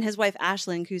 oh, and his wife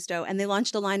Ashlyn Cousteau, and they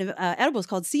launched a line of edibles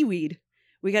called Seaweed.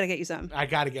 We got to get you some. I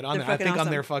gotta get on They're there. I fucking think I'm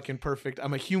awesome. their fucking perfect.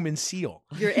 I'm a human seal.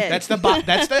 You're it. That's the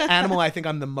that's the animal I think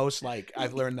I'm the most like.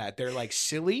 I've learned that they're like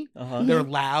silly. Uh-huh. They're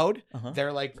loud. Uh-huh.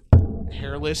 They're like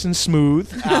hairless and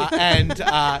smooth, and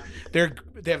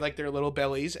they have like their little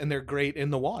bellies, and they're great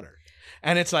in the water.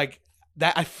 And it's like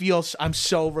that. I feel I'm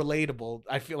so relatable.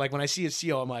 I feel like when I see a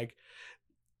seal, I'm like,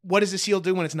 what does a seal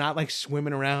do when it's not like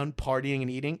swimming around, partying, and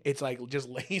eating? It's like just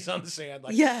lays on the sand,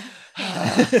 like Yeah.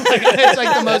 it's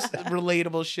like the most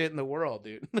relatable shit in the world,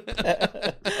 dude.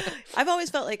 I've always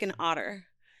felt like an otter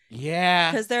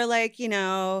Yeah. because they're like, you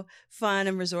know, fun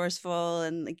and resourceful,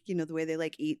 and like, you know, the way they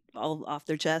like eat all off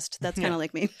their chest. That's kind of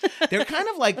like me. They're kind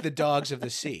of like the dogs of the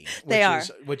sea. They are.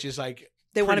 Which is like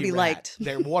They want to pretty be rad. liked.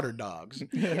 They're water dogs.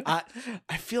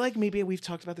 I feel like maybe we've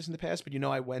talked about this in the past, but you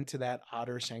know, I went to that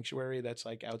otter sanctuary that's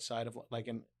like outside of like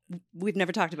an We've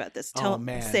never talked about this. oh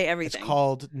man, Say everything. It's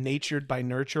called Natured by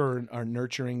Nurture or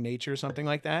Nurturing Nature, something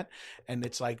like that. And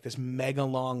it's like this mega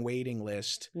long waiting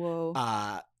list. Whoa.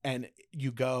 And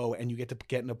you go and you get to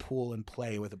get in a pool and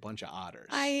play with a bunch of otters.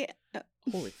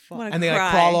 Holy fuck. wanna And they like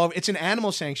cry. crawl over. It's an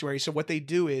animal sanctuary. So what they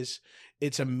do is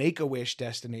it's a Make-A-Wish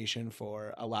destination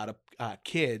for a lot of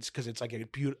kids, because it's like an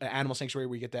animal sanctuary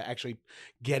where you get to actually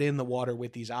get in the water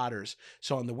with these otters.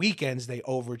 So on the weekends they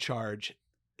overcharge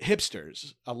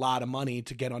hipsters a lot of money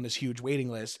to get on this huge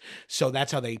waiting list. So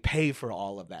that's how they pay for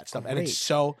all of that stuff. And Great. it's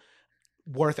so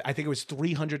worth it. I think it was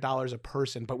 $300 a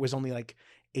person, but it was only like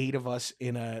 8 of us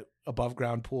in a above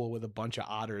ground pool with a bunch of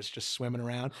otters just swimming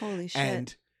around. Holy shit.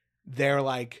 And they're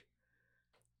like,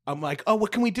 I'm like, oh,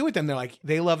 what can we do with them? They're like,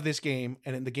 they love this game.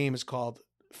 And then the game is called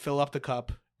Fill Up the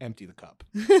Cup, Empty the Cup.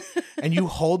 And you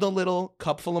hold a little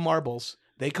cup full of marbles.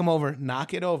 They come over,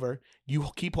 knock it over. You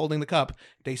keep holding the cup.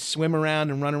 They swim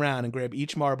around and run around and grab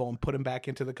each marble and put them back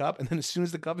into the cup. And then as soon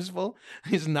as the cup is full,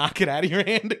 you just knock it out of your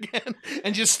hand again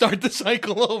and just start the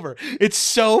cycle over. It's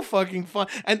so fucking fun.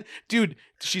 And dude,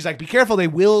 she's like, be careful. They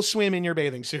will swim in your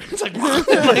bathing suit. It's like,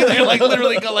 they like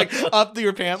literally go like up to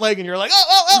your pant leg and you're like,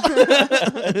 oh.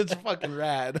 It's fucking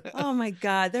rad. Oh my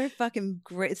god, they're fucking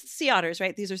great. It's sea otters,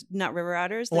 right? These are not river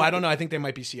otters. Oh, I don't know. I think they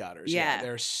might be sea otters. Yeah.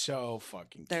 They're so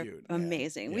fucking They're cute. Yeah.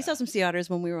 amazing. We Yeah. saw some sea otters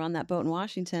when we were on that boat in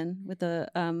Washington with the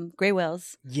gray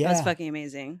whales. Yeah. That was fucking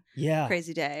amazing. Yeah.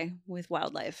 Crazy day with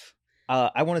wildlife.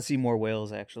 I want to see more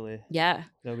whales, actually. Yeah.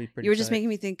 That would be pretty You were just tight. making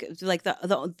me think of, like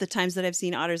the times that I've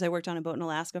seen otters. I worked on a boat in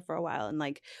Alaska for a while, and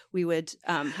like we would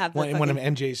have the One of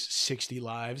fucking- MJ's 60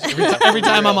 lives. Every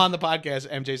time I'm on the podcast,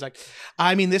 MJ's like,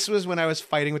 I mean, this was when I was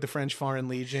fighting with the French Foreign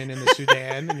Legion in the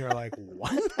Sudan. And you're like,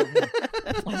 what?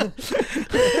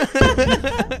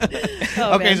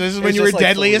 Oh, Okay, man. so this is when It's you were just like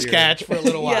deadly 4 as years. catch for a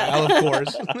little while, Yeah. of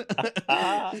course.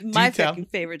 my tell. fucking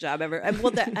favorite job ever.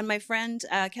 And my friend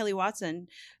Kelly Watson,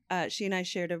 she and I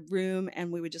shared a room,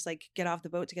 and we would just like get off the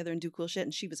boat together and do cool shit.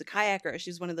 And she was a kayaker. She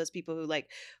was one of those people who like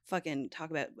fucking talk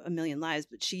about a million lives,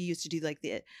 but she used to do like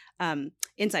the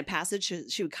Inside Passage.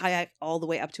 She would kayak all the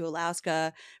way up to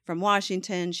Alaska from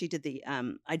Washington. She did the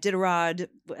Iditarod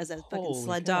as a fucking Holy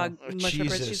sled cow. dog. Oh, Mushroom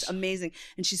Bird. She's Jesus. amazing,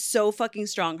 and she's so fucking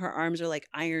strong. Her arms are like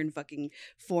iron fucking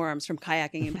forearms from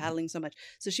kayaking and paddling so much.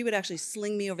 So she would actually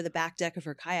sling me over the back deck of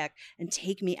her kayak and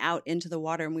take me out into the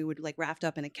water, and we would like raft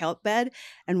up in a kelp bed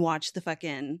and watch the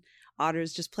fucking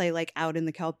otters just play like out in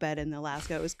the kelp bed in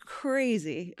Alaska. It was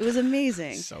crazy. It was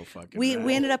amazing. So fucking. We rad.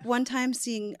 ended up one time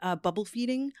seeing bubble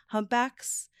feeding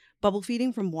humpbacks. Bubble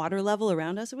feeding from water level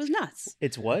around us. It was nuts.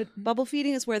 It's what? Bubble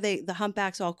feeding is where the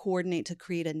humpbacks all coordinate to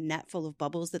create a net full of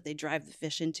bubbles that they drive the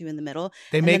fish into in the middle.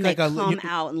 They And make then like they a. come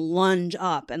out and lunge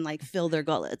up and like fill their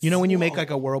gullets. You know when you make Whoa. like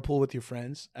a whirlpool with your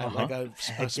friends at Uh-huh. like a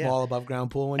Heck yeah. small above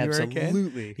ground pool when you were a kid?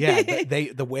 Absolutely. Yeah,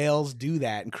 the whales do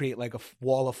that and create like a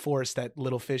wall of force that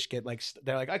little fish get like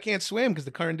they're like I can't swim because the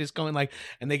current is going like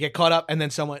and they get caught up and then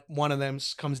one of them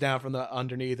comes down from the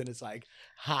underneath and it's like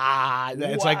it's Wow.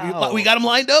 like we got them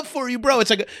lined up for you, bro. It's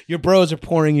like your bros are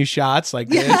pouring you shots like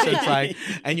this. It's like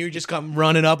and you just come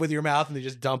running up with your mouth and they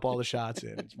just dump all the shots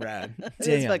in. It's rad. It's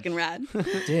Damn. fucking rad.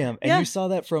 Damn. And Yeah. you saw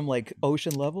that from like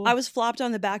ocean level? I was flopped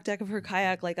on the back deck of her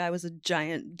kayak like I was a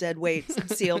giant dead weight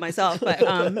seal myself.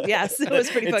 But yes, it was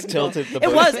pretty It's fucking tilted cool. the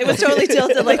It boat. was totally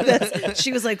tilted like this.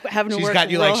 She was like having to She's work got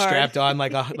you real like hard. strapped on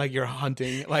like you're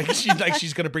hunting. Like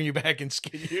she's gonna bring you back and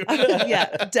skin you. Yeah,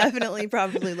 definitely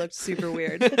probably looked super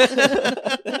weird.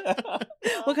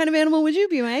 What kind of animal would you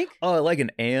be, Mike? Oh, like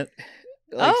an ant.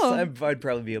 Like, Oh. I'd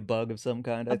probably be a bug of some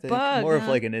kind. I A think bug, more of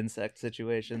huh? like an insect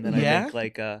situation than Yeah? I think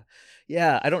like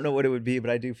yeah. I don't know what it would be, but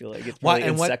I do feel like it's Why probably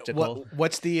and insectical.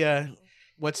 what's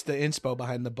the inspo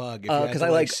behind the bug? If you had Because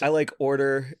to, I like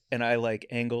order and I like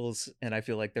angles and I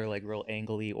feel like they're like real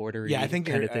angly ordery. yeah, I think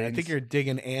kind you're of things. you're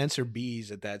digging ants or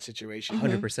bees at that situation.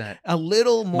 100%. A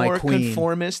little My more queen.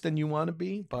 conformist than you want to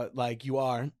be, but like you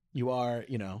are,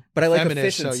 you know. But I like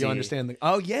feminist, so efficiency. you understand the.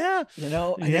 Oh yeah, You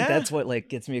know, I Yeah. think that's what like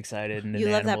gets me excited. And You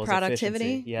love that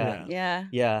productivity? Yeah. Yeah.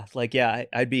 Yeah, like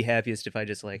I'd be happiest if I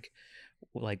just like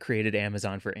created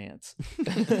Amazon for ants.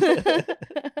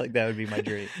 Like that would be my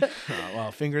dream. Oh,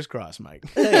 well, fingers crossed, Mike.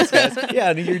 Thanks, guys. Yeah,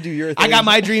 I mean, you do your thing. I got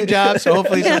my dream job, so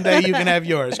hopefully someday you can have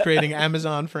yours, creating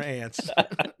Amazon for ants.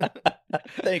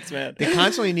 Thanks, man. They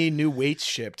constantly need new weights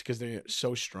shipped because they're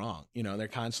so strong. You know, they're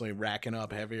constantly racking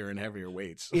up heavier and heavier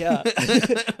weights. Yeah,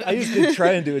 I used to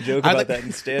try and do a joke I about like- that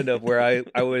in stand up, where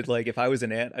I would like if I was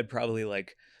an ant, I'd probably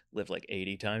like live like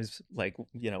 80 times, like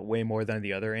way more than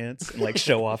the other ants, and like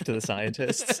show off to the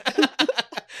scientists.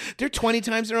 They're 20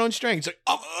 times their own strength. It's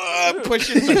like,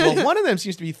 pushing. It's like, well, one of them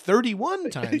seems to be 31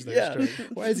 times their Yeah,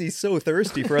 strength. why is he so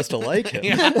thirsty for us to like him?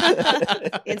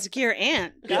 Insecure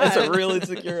ant. That's God. a real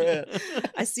insecure ant.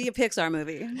 I see a Pixar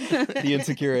movie. The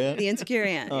insecure ant. The Insecure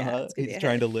Ant. Yeah, Uh-huh. it's gonna be He's a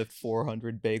trying hit. to lift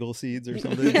 400 bagel seeds or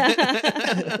something.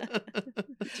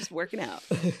 Just working out.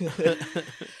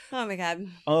 Oh my god.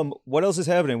 What else is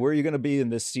happening? Where are you going to be in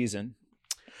this season?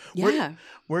 Yeah.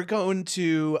 We're going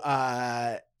to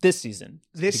This season.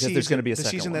 this Because season. there's going to be a the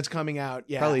second season one. that's coming out.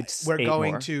 Yeah, Probably we're 8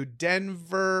 going more. to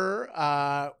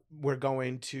Denver. We're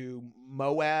going to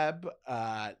Moab,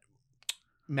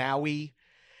 Maui,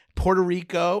 Puerto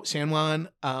Rico, San Juan,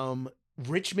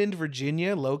 Richmond,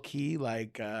 Virginia, low key,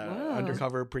 like Whoa.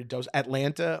 undercover, pretty dose.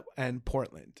 Atlanta and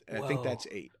Portland. I think Whoa. that's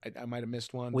 8. I might have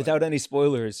missed one. but- Without any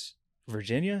spoilers,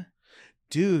 Virginia?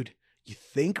 dude, you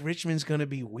think Richmond's gonna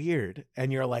be weird,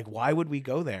 and you're like, why would we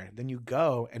go there? Then you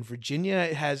go, and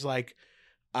Virginia has like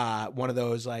one of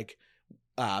those like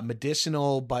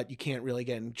medicinal, but you can't really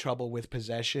get in trouble with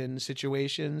possession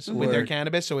situations with their Word.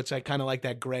 cannabis. So it's like kind of like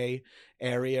that gray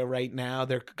area right now.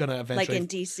 They're gonna Like eventually, in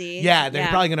DC. yeah, they're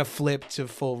probably gonna flip to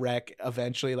full rec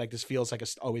eventually. Like this feels like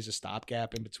always a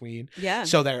stopgap in between. Yeah.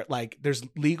 So they're like, there's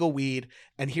legal weed.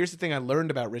 And here's the thing I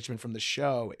learned about Richmond from the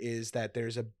show is that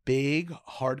there's a big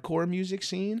hardcore music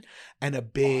scene and a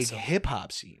big Awesome. hip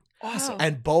hop scene. Awesome.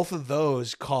 And both of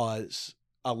those cause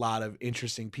a lot of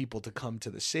interesting people to come to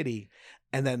the city.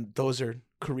 And then those are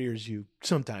careers you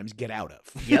sometimes get out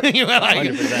of. Yep. You're like,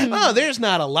 100%. oh, there's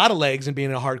not a lot of legs in being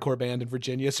in a hardcore band in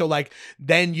Virginia. So like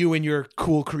then you and your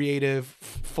cool, creative,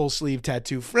 full sleeve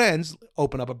tattoo friends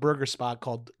open up a burger spot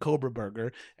called Cobra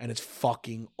Burger, and it's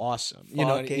fucking awesome. You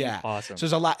know, Fucking yeah. awesome. So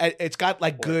there's a lot. It's got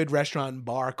like good restaurant and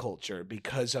bar culture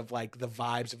because of like the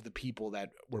vibes of the people that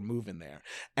were moving there.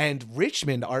 And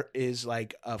Richmond is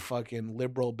like a fucking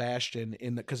liberal bastion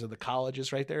because of the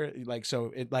colleges right there. Like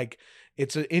so,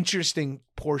 it's an interesting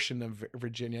portion of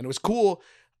Virginia, and it was cool.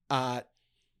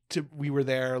 We were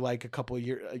there like a couple of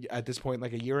years at this point,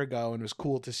 like a year ago, and it was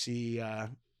cool to see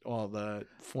all the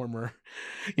former,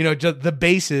 just the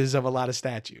bases of a lot of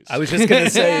statues. I was just gonna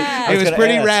say, Yeah. I It was gonna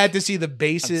pretty ask. rad to see the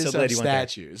bases I'm so glad of you went there.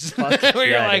 statues. Fuck Where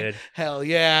you're yeah, like, dude. hell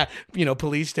yeah,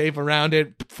 police tape around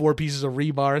it, 4 pieces of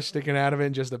rebar sticking out of it,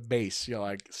 and just the base. You're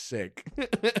like, sick.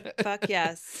 Fuck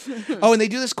yes. Oh, and they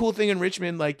do this cool thing in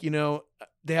Richmond, like,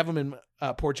 they have them in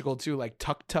Portugal too, like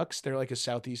tuk-tuks. They're like a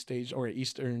Southeast Asian or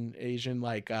Eastern Asian,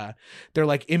 like they're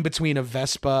like in between a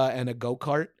Vespa and a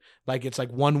go-kart. Like it's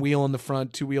like 1 wheel in the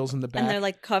front, 2 wheels in the back. And they're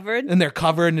like covered. And they're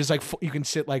covered, and there's like you can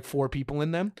sit like 4 people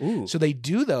in them. Ooh. So they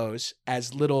do those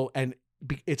as little, and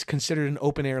it's considered an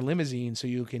open air limousine, so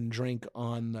you can drink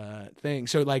on the thing.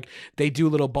 So like they do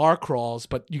little bar crawls,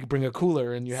 but you can bring a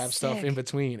cooler and you have stuff Sick. in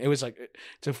between. It was like,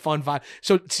 it's a fun vibe.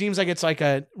 So it seems like it's like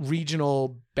a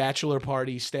regional bachelor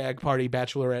party, stag party,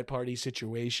 bachelorette party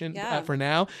situation Yeah. for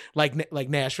now, like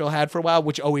Nashville had for a while,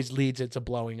 which always leads it to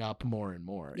blowing up more and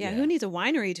more. Yeah, who needs a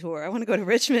winery tour? I want to go to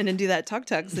Richmond and do that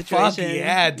tuk-tuk situation. Fuck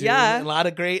yeah, dude. Yeah. A lot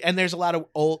of great, and there's a lot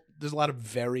of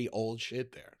very old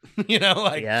shit there.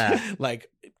 Yeah. Like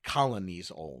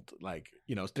colonies old. Like,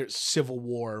 there's Civil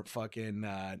War fucking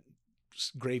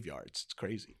graveyards. It's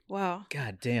crazy. Wow.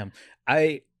 God damn.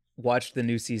 I watched the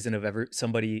new season of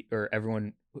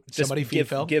everyone. Just Somebody feed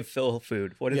Phil? Give Phil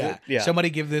food. What is it? Yeah. Somebody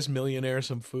give this millionaire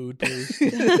some food, please.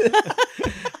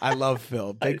 I love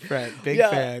Phil. Big fan. Big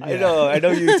fan. I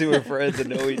know you two are friends and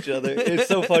know each other. It's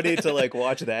so funny to like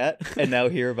watch that and now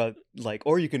hear about like,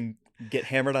 or you can get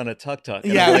hammered on a tuk-tuk.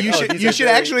 And I'm Yeah, like, you oh, should these you are should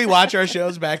very- actually watch our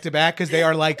shows back to back because they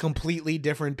are like completely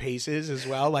different paces as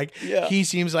well. Like Yeah. he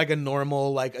seems like a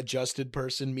normal, like adjusted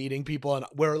person meeting people, and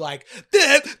we're like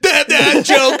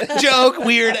joke,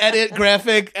 weird edit,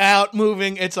 graphic out,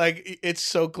 moving. It's like it's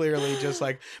so clearly just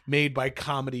like made by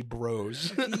comedy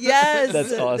bros. Yes.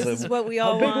 That's awesome. This is what we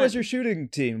How all big want. was your shooting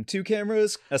team? 2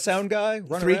 cameras, a sound guy,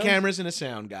 run 3 around? cameras and a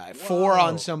sound guy. 4 Whoa.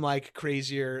 on some like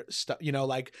crazier stuff,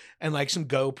 like and like some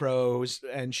GoPros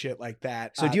and shit like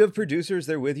that. So do you have producers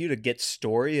there with you to get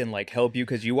story and like help you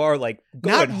because you are like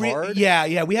going hard?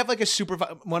 Yeah. We have like a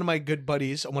one of my good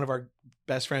buddies, one of our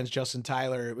best friends, Justin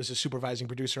Tyler, was a supervising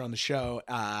producer on the show,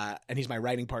 and he's my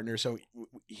writing partner. So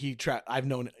he's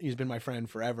been my friend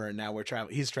forever, and now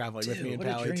he's traveling with Dude, me and what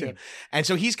a Pally too. dream. And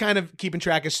so he's kind of keeping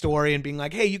track of story and being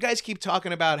like, hey, you guys keep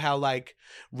talking about how like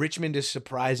Richmond is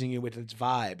surprising you with its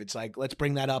vibe. It's like, let's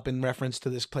bring that up in reference to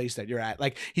this place that you're at.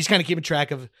 Like he's kind of keeping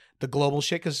track of the global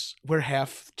shit because we're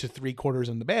half to 3/4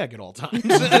 in the bag at all times.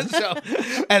 So,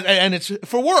 and it's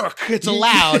for work. It's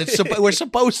allowed. We're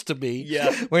supposed to be.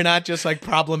 Yeah. We're not just like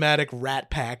problematic Rat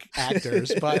Pack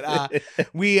actors, but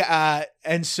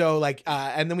and so like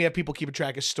and then we have people keeping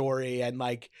track of story and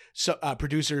like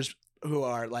producers who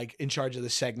are like in charge of the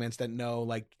segments that know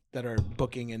like that are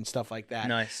booking and stuff like that.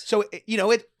 Nice. So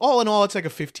it all in all, it's like a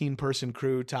 15-person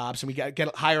crew tops, and we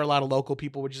hire a lot of local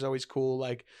people, which is always cool.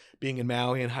 Like being in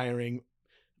Maui and hiring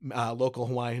local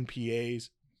Hawaiian PAs,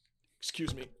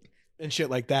 excuse me, and shit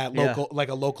like that. Yeah. Like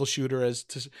a local shooter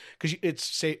because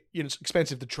it's it's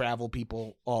expensive to travel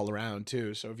people all around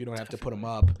too. So if you don't have to put them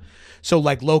up, so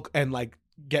like and like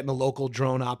getting a local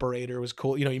drone operator was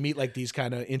cool. You meet like these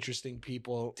kind of interesting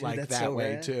people. Dude, like that's that so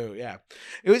way rad. too. Yeah,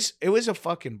 it was a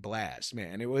fucking blast,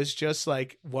 man. It was just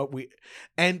like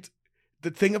and the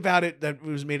thing about it that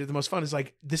was made it the most fun is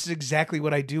like this is exactly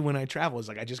what I do when I travel. Is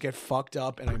like I just get fucked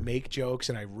up and I make jokes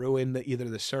and I ruin either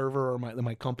the server or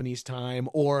my company's time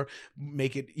or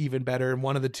make it even better.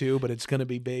 One of the two, but it's gonna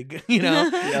be big,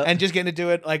 Yep. And just getting to do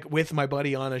it like with my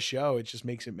buddy on a show, it just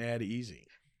makes it mad easy.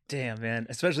 Damn, man.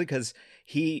 Especially because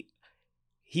he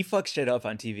fucks shit up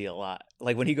on TV a lot.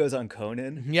 Like when he goes on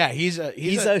Conan, Yeah, he's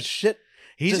a shit.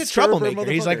 He's a disturber troublemaker.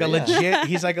 He's like a motherfucker, yeah.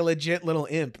 he's like a legit little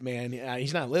imp, man.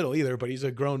 He's not little either, but he's a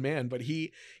grown man. But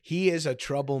he is a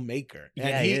troublemaker. And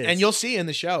Yeah, he is. and you'll see in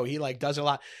the show, he like does a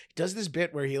lot. He does this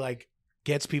bit where he like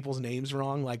gets people's names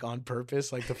wrong, like on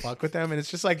purpose, like to fuck with them. And it's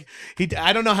just like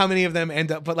I don't know how many of them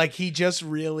end up, but like he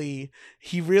really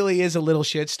is a little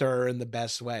shit stirrer in the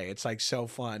best way. It's like so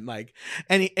fun. Like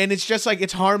and it's just like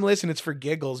it's harmless and it's for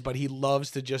giggles, but he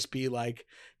loves to just be like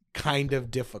kind of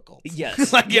difficult.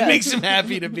 Yes. Like it Yes. makes him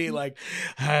happy to be like,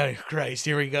 oh, Christ,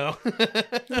 here we go.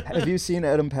 Have you seen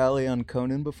Adam Pally on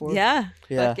Conan before? Yeah.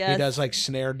 Yeah. Fuck yes. He does like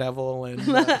Snare Devil and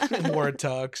War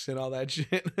Tux and all that shit.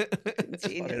 It's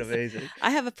fucking Genius. amazing.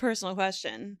 I have a personal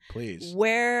question. Please.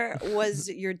 Where was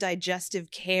your digestive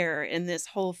care in this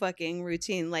whole fucking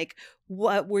routine? Like,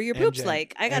 what were your poops MJ.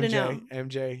 like? I gotta MJ, know.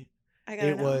 MJ. gotta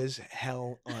It know. was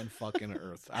hell on fucking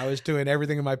earth. I was doing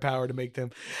everything in my power to make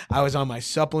them. I was on my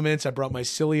supplements. I brought my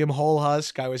psyllium whole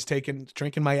husk. I was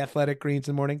drinking my athletic greens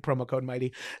in the morning, promo code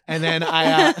Mighty. And then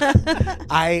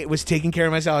I was taking care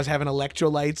of myself. I was having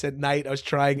electrolytes at night. I was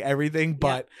trying everything,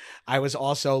 but I was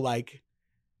also like,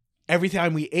 every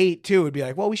time we ate too, it'd be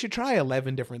like, well, we should try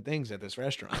 11 different things at this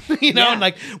restaurant, you know? Yeah. And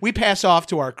like we pass off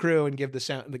to our crew and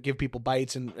give people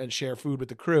bites and share food with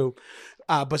the crew.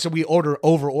 But so we over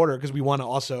order because we want to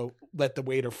also let the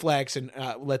waiter flex and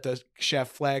let the chef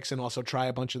flex and also try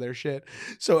a bunch of their shit.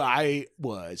 So I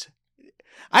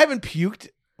haven't puked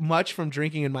much from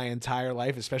drinking in my entire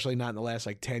life, especially not in the last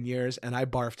like 10 years. And I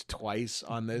barfed twice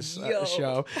on this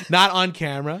show, not on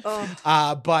camera,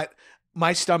 but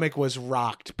my stomach was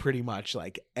rocked pretty much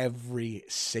like every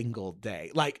single day.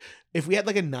 Like if we had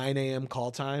like a 9 a.m.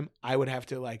 call time, I would have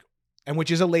to like, and which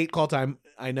is a late call time.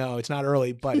 I know it's not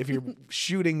early, but if you're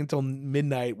shooting until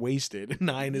midnight wasted,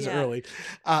 9 is early.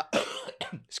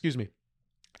 Excuse me.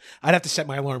 I'd have to set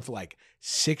my alarm for like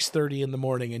 6:30 in the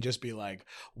morning and just be like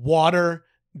water,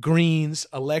 greens,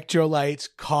 electrolytes,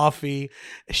 coffee,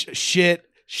 shit,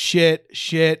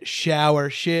 shower,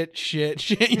 shit.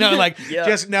 You know, like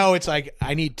just know it's like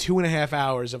I need 2.5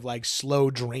 hours of like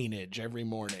slow drainage every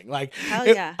morning. Like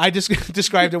I just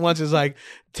described it once as like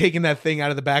taking that thing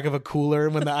out of the back of a cooler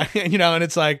when and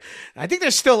it's like, I think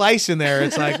there's still ice in there.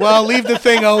 It's like, well, leave the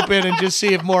thing open and just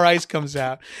see if more ice comes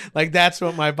out. Like that's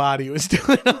what my body was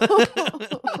doing.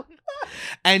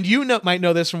 And might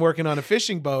know this from working on a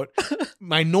fishing boat.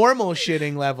 My normal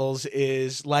shitting levels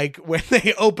is like when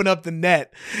they open up the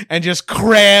net and just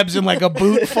crabs and like a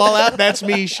boot fall out. That's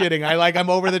me shitting. I'm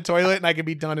over the toilet and I can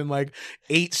be done in like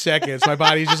 8 seconds. My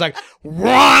body's just like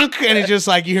ronk, and it's just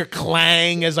like you hear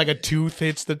clang as like a tooth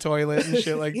hits the toilet and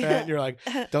shit like that. And you're like,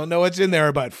 don't know what's in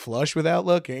there, but flush without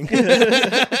looking.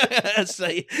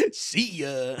 Say, see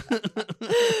ya.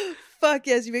 Fuck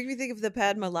yes, you make me think of the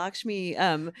Padma Lakshmi.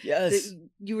 Yes,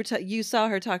 you saw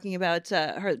her talking about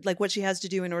her, like what she has to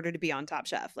do in order to be on Top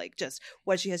Chef, like just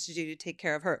what she has to do to take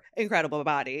care of her incredible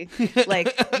body.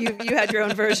 Like you had your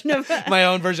own version of that. My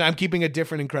own version. I'm keeping a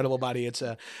different incredible body. It's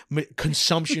a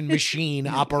consumption machine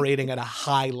operating at a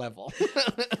high level.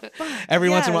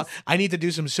 Every once in a while, I need to do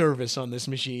some service on this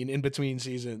machine in between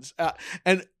seasons.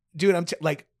 And dude, I'm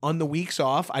like on the weeks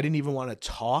off, I didn't even want to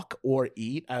talk or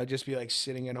eat. I would just be like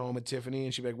sitting at home with Tiffany,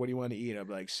 and she'd be like, "What do you want to eat?" I'd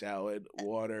be like, "Salad,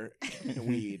 water,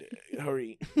 weed.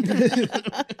 Hurry."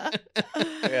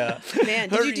 Yeah, man.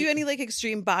 Did you do any like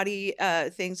extreme body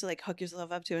things to like hook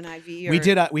yourself up to an IV? Or... We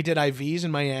did IVs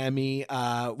in Miami.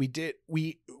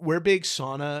 We're big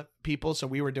sauna people, so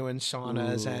we were doing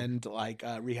saunas and like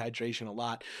rehydration a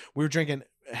lot. We were drinking.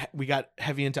 We got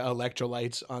heavy into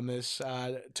electrolytes on this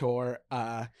tour.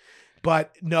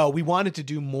 But no, we wanted to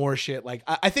do more shit. Like,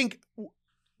 I think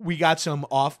we got an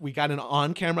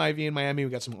on-camera IV in Miami.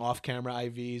 We got some off-camera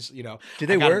IVs, you know. Do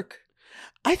they work?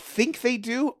 I think they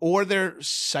do, or they're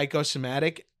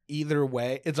psychosomatic. Either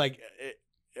way, it's like,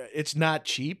 it's not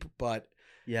cheap, but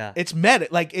yeah, it's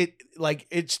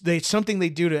it's something they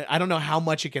do to, I don't know how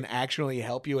much it can actually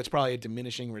help you. It's probably a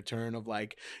diminishing return of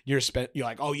like you're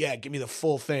like, oh yeah, give me the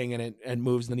full thing, and it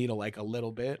moves the needle like a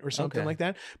little bit or something like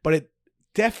that. But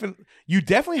you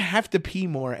definitely have to pee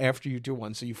more after you do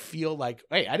one, so you feel like,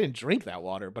 hey, I didn't drink that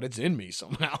water, but it's in me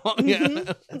somehow.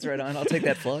 Yeah, that's right on. I'll take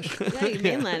that flush. Yeah, you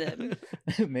mainline it.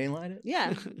 Mainline it.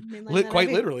 Yeah, mainline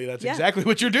quite literally. That's exactly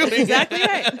what you're doing. That's exactly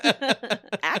right.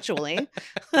 Actually,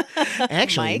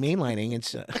 mainlining.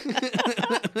 It's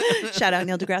shout out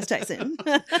Neil deGrasse Tyson.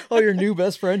 Oh, your new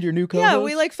best friend, your new co-host. Yeah,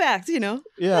 we like facts, you know.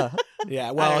 Yeah.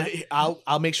 Yeah, well,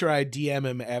 I'll make sure I DM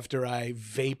him after I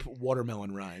vape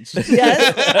watermelon rinds.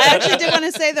 Yes, I actually did want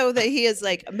to say though that he is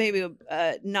like maybe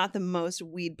not the most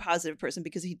weed positive person,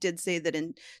 because he did say that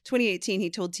in 2018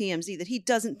 he told TMZ that he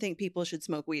doesn't think people should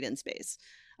smoke weed in space.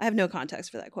 I have no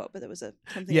context for that quote, but that was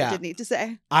something I did need to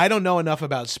say. I don't know enough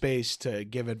about space to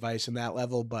give advice in that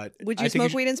level, but would you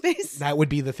smoke weed in space? That would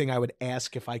be the thing I would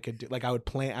ask if I could do. Like I would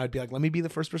be like, let me be the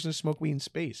first person to smoke weed in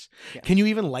space. Yeah. Can you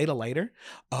even light a lighter?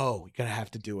 Oh, you're gonna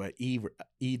have to do a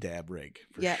EDAB rig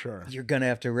for sure. You're gonna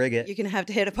have to rig it. You're gonna have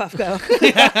to hit a Puffco.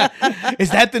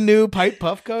 Is that the new pipe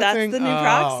Puffco thing? That's the new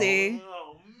proxy.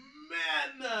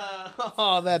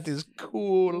 Oh, that is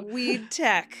cool. Weed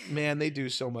tech. Man, they do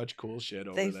so much cool shit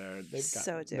over there.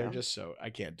 They're just so. I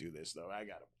can't do this though. I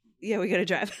gotta. Yeah, we gotta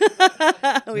drive.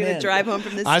 We gotta drive home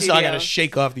from this. I gotta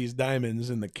shake off these diamonds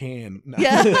in the can. No.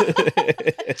 Yeah.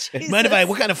 Mind if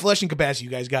what kind of flushing capacity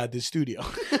you guys got at this studio?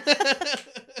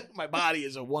 My body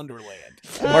is a wonderland.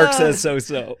 Mark says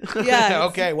so. Yeah.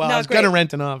 Okay. Well, I was gonna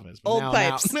rent an office. Old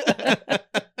pipes.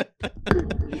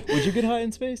 Would you get high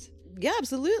in space? Yeah,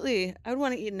 absolutely. I would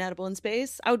want to eat an edible in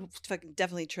space. I would fucking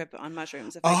definitely trip on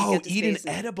mushrooms if I could Oh, get to eat an space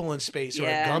and- edible in space or a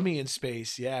Yeah. gummy in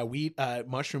space. Yeah,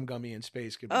 mushroom gummy in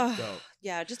space could be Oh, dope.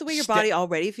 yeah, just the way your Ste- body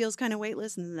already feels kind of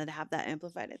weightless, and then to have that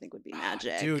amplified, I think would be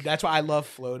magic. Dude, that's why I love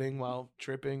floating while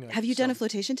tripping. Have you done a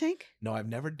flotation tank? No, I've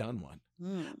never done one.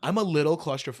 Mm. I'm a little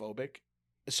claustrophobic,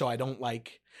 so I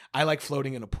like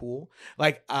floating in a pool.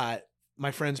 Like my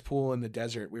friend's pool in the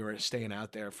desert, we were staying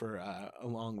out there for a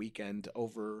long weekend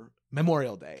over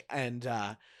Memorial Day, and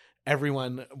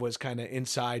everyone was kind of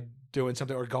inside doing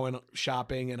something or going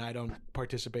shopping, and I don't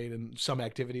participate in some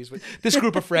activities. But this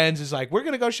group of friends is like, we're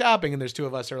gonna go shopping, and there's two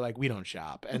of us who are like, we don't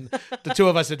shop, and the two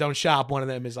of us that don't shop, one of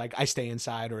them is like, I stay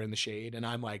inside or in the shade, and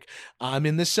I'm like, I'm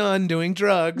in the sun doing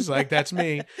drugs, like that's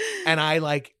me, and I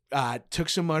like took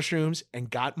some mushrooms and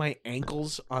got my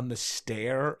ankles on the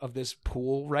stair of this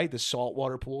pool, right? The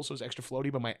saltwater pool. So it was extra floaty,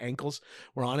 but my ankles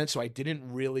were on it. So I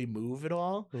didn't really move at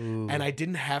all. Ooh. And I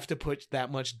didn't have to put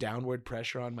that much downward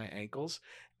pressure on my ankles.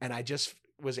 And I just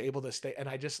was able to stay. And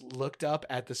I just looked up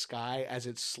at the sky as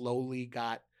it slowly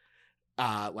got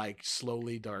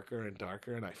slowly darker and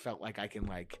darker. And I felt like I can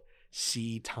like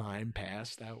see time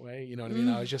pass that way. You know what I mean?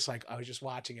 I was just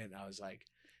watching it and I was like,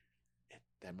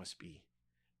 that must be.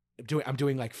 I'm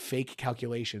doing like fake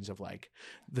calculations of like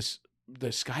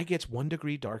the sky gets 1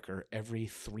 degree darker every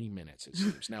 3 minutes, it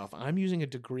seems. Now, if I'm using a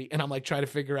degree and I'm like trying to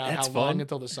figure out That's how long fun.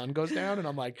 until the sun goes down, and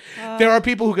I'm like, there are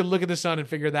people who can look at the sun and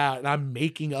figure that out, and I'm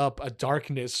making up a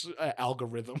darkness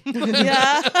algorithm.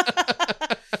 Yeah.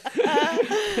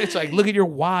 It's like, look at your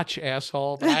watch,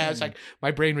 asshole. But I was like,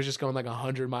 my brain was just going like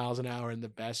 100 miles an hour in the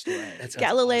best way. That sounds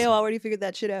Galileo awesome. already figured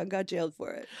that shit out and got jailed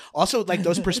for it. Also, like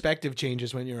those perspective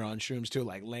changes when you're on shrooms too,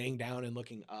 like laying down and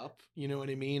looking up. You know what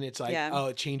I mean? It's like, Yeah. oh,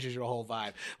 it changes your whole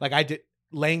vibe. Like I did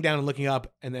laying down and looking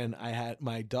up, and then I had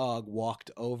my dog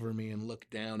walked over me and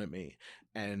looked down at me.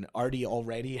 And Artie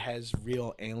already has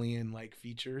real alien like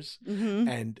features, Mm-hmm.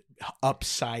 and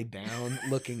upside down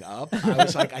looking up, I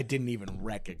was like, I didn't even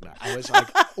recognize. I was like,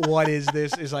 what is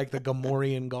this? Is like the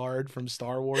Gamorrean guard from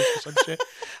Star Wars or some shit.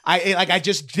 I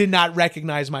just did not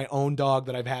recognize my own dog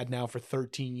that I've had now for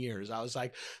 13 years. I was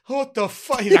like, what the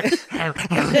fuck? He's like,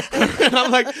 and I'm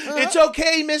like, it's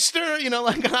okay, mister. You know,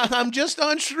 like I'm just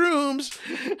on shrooms.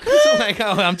 So like,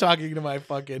 oh, I'm talking to my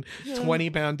fucking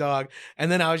 20-pound dog.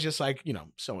 And then I was just like, you know,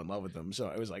 so in love with them. So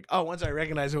I was like, oh, once I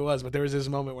recognized who it was, but there was this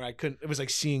moment where I couldn't, it was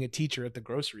like seeing a teacher at the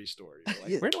grocery store. You're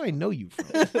like, where do I know you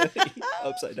from?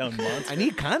 Upside down monster. I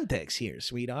need context here,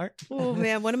 sweetheart. Oh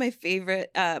man, one of my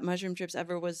favorite mushroom trips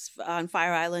ever was on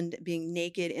Fire Island, being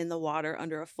naked in the water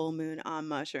under a full moon on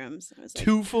mushrooms. I was like,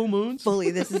 2 full moons?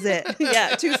 fully, this is it.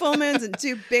 Yeah, 2 full moons and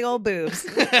 2 big old boobs.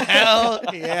 Hell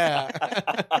yeah.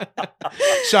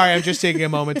 Sorry, I'm just taking a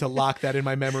moment to lock that in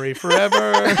my memory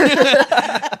forever.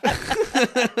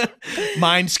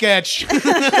 Mind sketch.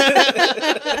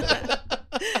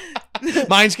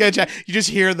 Mind sketch. You just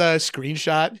hear the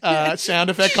screenshot sound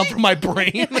effect come from my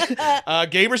brain.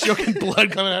 Gaber's joking,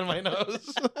 blood coming out of my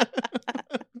nose.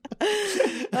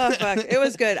 Oh fuck, it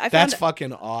was good. That's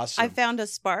fucking awesome. I found a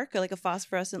spark, like a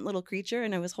phosphorescent little creature,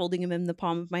 and I was holding him in the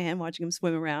palm of my hand, watching him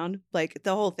swim around. Like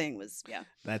the whole thing was, yeah.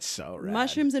 That's so rad.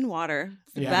 Mushrooms in water,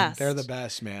 the yeah, best. they're the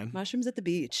best, man. Mushrooms at the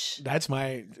beach. That's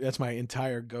my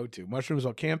entire go-to. Mushrooms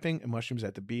while camping and mushrooms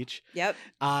at the beach. Yep.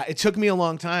 It took me a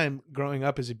long time growing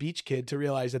up as a beach kid to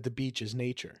realize that the beach is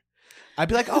nature. I'd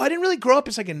be like, oh, I didn't really grow up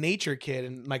as like a nature kid.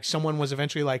 And like someone was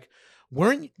eventually like,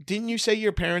 didn't you say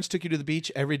your parents took you to the beach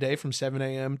every day from 7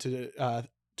 a.m. to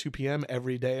 2 p.m.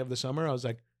 every day of the summer? I was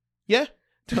like, yeah.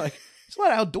 They're like, it's a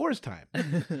lot of outdoors time.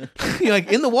 You're like,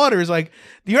 in the water is like,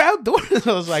 you're outdoors.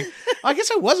 I was like, I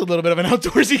guess I was a little bit of an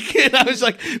outdoorsy kid. I was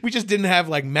like, we just didn't have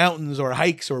like mountains or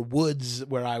hikes or woods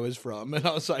where I was from. And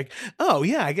I was like, oh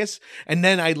yeah, I guess. And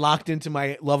then I locked into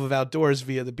my love of outdoors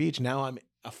via the beach. Now I'm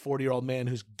a 40-year-old man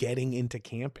who's getting into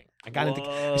camping.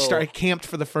 I camped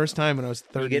for the first time when I was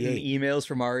 38. You getting emails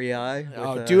from REI?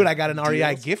 Oh, dude, I got an REI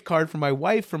deals? gift card from my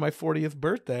wife for my 40th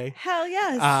birthday. Hell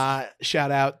yes.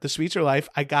 Shout out the Sweets Are Life.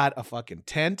 I got a fucking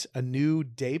tent, a new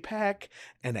day pack,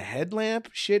 and a headlamp.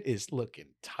 Shit is looking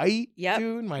tight, Yep.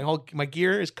 dude. My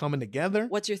gear is coming together.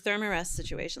 What's your Thermarest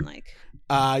situation like?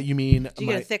 You mean Do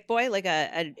you get a thick boy, like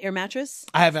an air mattress?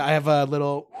 I have a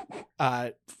little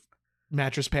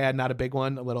mattress pad, not a big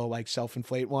one, a little like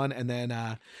self-inflate one, and then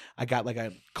I got like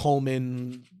a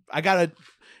Coleman. I got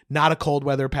not a cold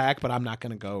weather pack, but I'm not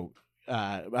gonna go.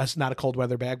 That's not a cold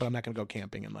weather bag, but I'm not gonna go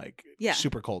camping in like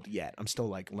super cold yet. I'm still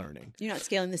like learning. You're not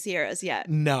scaling the Sierras yet.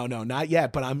 No, not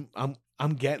yet. But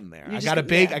I'm getting there. You're I just got a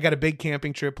gonna- big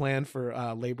camping trip planned for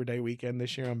Labor Day weekend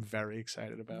this year. I'm very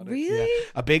excited about it. Really? Yeah.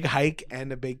 A big hike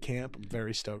and a big camp. I'm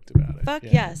very stoked about it. Fuck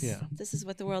Yeah. yes. Yeah. This is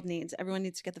what the world needs. Everyone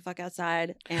needs to get the fuck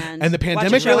outside and And the watch a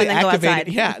pandemic show really and then go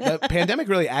activated. outside. Yeah, the pandemic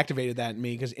really activated that in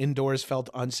me because indoors felt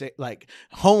unsafe. Like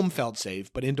home felt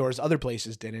safe, but indoors other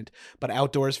places didn't. But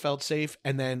outdoors felt safe,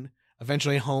 and then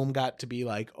eventually home got to be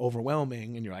like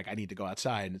overwhelming, and you're like, I need to go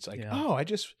outside, and it's like, Yeah. oh, I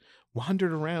just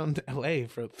wandered around LA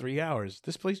for 3 hours.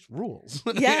 This place rules.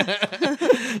 Yeah.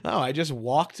 Oh, I just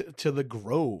walked to the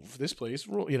Grove. This place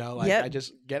rules. You know, like Yep. I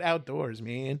just get outdoors,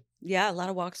 man. Yeah, a lot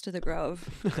of walks to the Grove.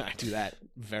 I do that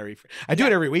I do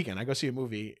it every weekend. I go see a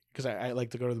movie because I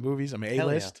like to go to the movies. I'm Hell yeah.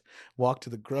 A-list. Walk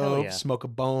to the Grove, yeah. smoke a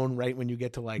bone right when you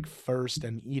get to like First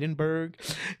and Edinburgh,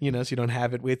 you know, so you don't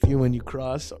have it with you when you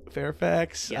cross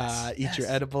Fairfax. Yes. Eat your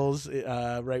edibles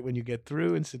right when you get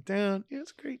through and sit down. Yeah,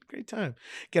 it's a great time.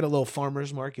 Get a little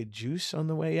farmer's market juice on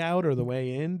the way out or the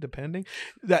way in, depending.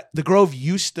 The Grove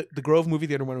the Grove movie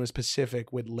theater when it was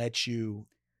Pacific would let you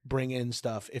bring in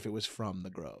stuff if it was from the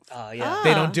Grove. Yeah.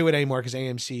 They Ah. don't do it anymore because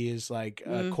AMC is like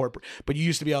corporate. But you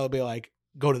used to be able to be like,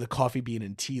 go to the Coffee Bean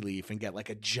and Tea Leaf and get like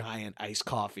a giant iced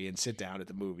coffee and sit down at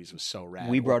the movies. It was so rad.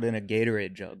 We brought in a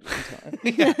Gatorade jug one time.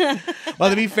 Yeah. Well,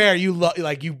 to be fair, you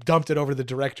you dumped it over the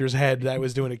director's head that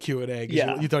was doing a Q&A. 'Cause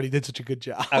Yeah. you thought he did such a good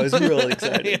job. I was real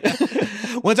excited.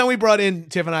 Yeah. One time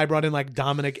Tiff and I brought in like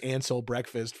Dominic Ansel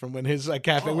breakfast from when his like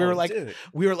cafe. we Oh, were like, dude.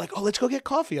 oh, let's go get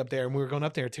coffee up there. And we were going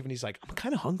up there. Tiffany's like, I'm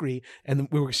kind of hungry. And then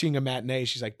we were seeing a matinee.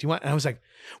 She's like, do you want? And I was like,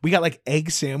 we got like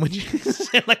egg sandwiches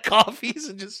and like coffees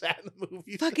and just sat in the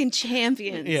movie. Fucking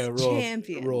champions. Yeah,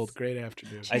 champions. rolled. Great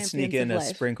afternoon. I Champions sneak in of a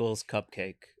life. Sprinkles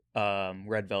cupcake,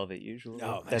 red velvet usually.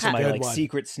 Oh, that's that's a my good like one.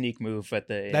 secret sneak move at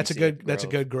the. That's a AMC good. at That's a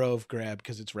Grove. good Grove grab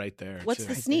because it's right there. What's too.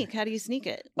 the sneak? How do you sneak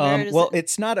it? Where does Well, it-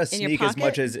 it's not a in your sneak as much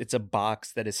pocket? as it's a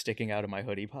box that is sticking out of my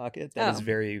hoodie pocket. That is Oh.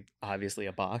 very obviously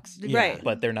a box. Yeah. Right.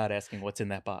 But they're not asking what's in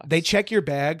that box. They check your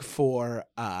bag for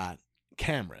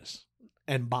cameras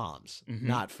and bombs, Mhm.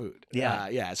 not food. Yeah.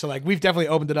 yeah. So like we've definitely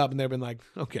opened it up and they've been like,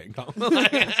 okay, go.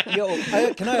 Yo,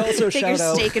 can I also Take shout your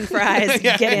out? steak and fries.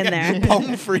 Yeah, Get in yeah. there.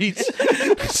 Pommes frites,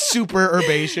 super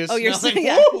herbaceous. Oh, you're smelling, so,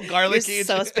 yeah. woo, garlicky. You're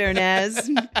sauce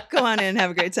béarnaise. Go on in and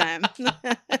have a great time.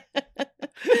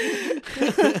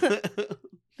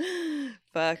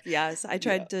 Fuck yes, I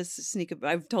tried to sneak.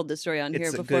 I've told this story on here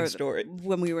It's a before. good story.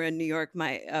 When we were in New York,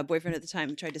 my boyfriend at the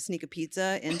time tried to sneak a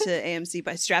pizza into AMC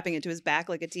by strapping it to his back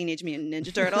like a Teenage Mutant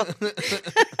Ninja Turtle.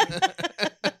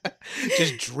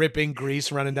 Just dripping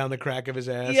grease running down the crack of his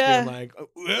ass. Yeah. Being like,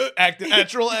 act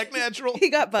natural, act natural. He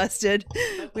got busted.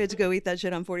 We had to go eat that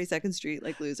shit on 42nd Street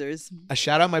like losers. A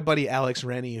shout out my buddy Alex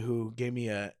Rennie who gave me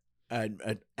a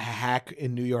hack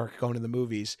in New York going to the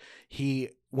movies.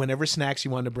 Whenever snacks he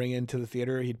wanted to bring into the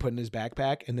theater, he'd put in his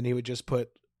backpack and then he would just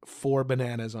put 4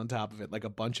 bananas on top of it, like a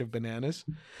bunch of bananas.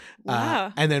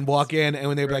 Wow. And then walk in and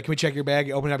when they were like, can we check your bag?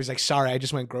 You open it up. He's like, sorry, I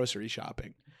just went grocery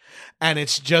shopping. And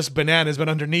it's just bananas, but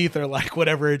underneath are like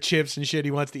whatever chips and shit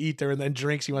he wants to eat there and then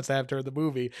drinks he wants to have during the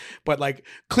movie. But like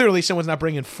clearly someone's not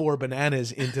bringing 4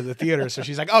 bananas into the theater. So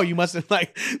she's like, oh, you must have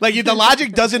like the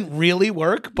logic doesn't really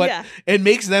work, but Yeah. it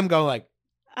makes them go like,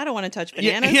 I don't want to touch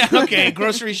yeah, bananas. yeah, okay,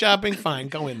 grocery shopping, fine,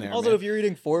 go in there. Also, man. if you're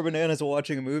eating 4 bananas while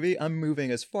watching a movie, I'm moving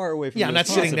as far away from yeah, you I'm not as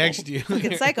sitting possible. next to you.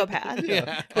 Fucking psychopath.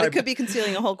 Yeah. But it could be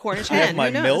concealing a whole Cornish I hen. have my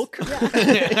Who knows? milk.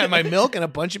 I have my milk and a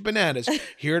bunch of bananas.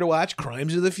 Here to watch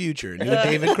Crimes of the Future, new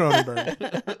David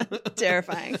Cronenberg.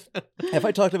 Terrifying. Have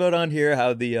I talked about on here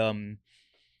how the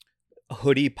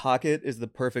hoodie pocket is the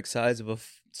perfect size of a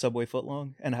Subway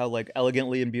footlong and how like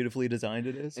elegantly and beautifully designed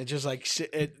it is? It just like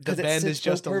the 'Cause it bend sits is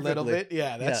just so a little perfectly. bit.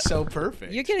 Yeah, that's Yeah. so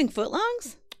perfect. You're getting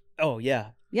footlongs? Oh yeah.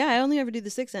 Yeah, I only ever do the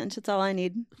 6-inch. That's all I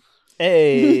need.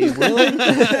 Hey, really?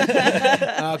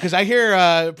 Because I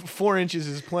hear 4 inches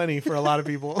is plenty for a lot of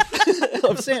people.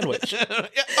 Of sandwich. Yeah,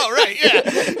 oh, right. Yeah.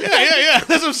 That's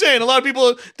what I'm saying. A lot of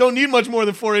people don't need much more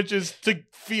than 4 inches to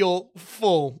feel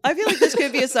full. I feel like this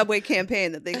could be a Subway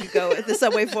campaign that they could go with the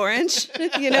Subway 4-inch,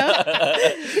 you know?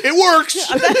 It works.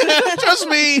 Trust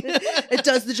me. It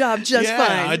does the job just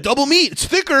Yeah, fine. double meat. It's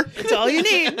thicker. It's all you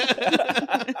need.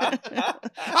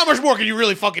 How much more can you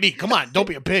really fucking eat? Come on. Don't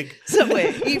be a pig.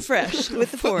 Subway, eat fresh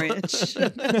with the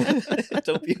 4-inch.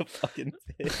 Don't be a fucking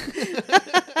pig.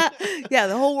 Yeah,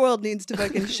 the whole world needs to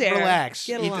fucking share. Relax.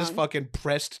 Get Eat along. this fucking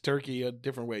pressed turkey a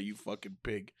different way, you fucking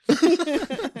pig.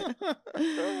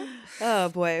 Oh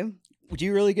boy. Do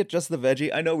you really get just the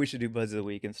veggie? I know we should do Buzz of the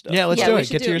Week and stuff. Yeah, let's Yeah, do we it.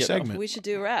 should Get do to your it. segment. We should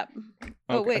do a wrap.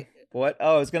 Oh Okay. wait, What?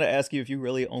 Oh, I was going to ask you if you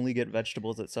really only get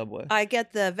vegetables at Subway. I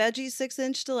get the veggie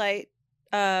 6-inch delight.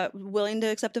 Willing to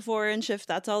accept a 4-inch if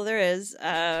that's all there is.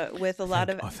 With a lot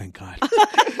of Oh, thank God.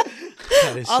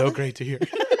 That is All so the- great to hear.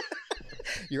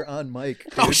 You're on mic.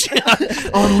 Oh dude. shit!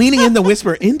 Oh, I'm leaning in the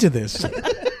whisper into this.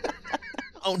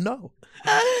 Oh no!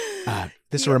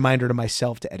 This is a reminder to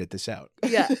myself to edit this out.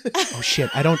 Yeah. Oh shit!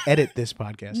 I don't edit this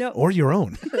podcast No. or your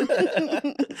own.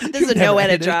 There's a never no edit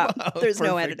edited? drop. Oh, There's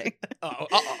no perfect. editing. Oh.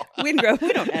 We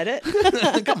don't edit.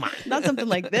 Come on. Not something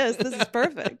like this. This is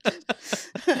perfect.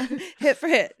 Hit for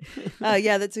hit.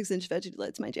 Yeah, that 6-inch veggie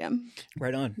delight's my jam.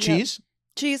 Right on. Cheese.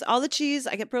 Cheese, all the cheese.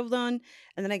 I get provolone,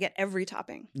 and then I get every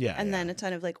topping. Yeah, And yeah. then a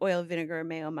ton of like oil, vinegar,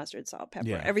 mayo, mustard, salt, pepper,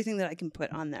 Yeah. everything that I can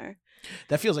put on there.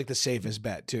 That feels like the safest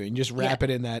bet too. And just wrap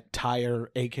it in that tire,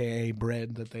 aka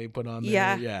bread that they put on there.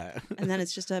 Yeah. Yeah. And then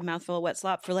it's just a mouthful of wet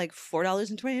slop for like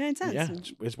 $4.29. Yeah.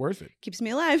 It's worth it. Keeps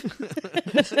me alive.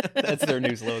 That's their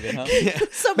new slogan, huh?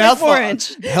 So Mouthful-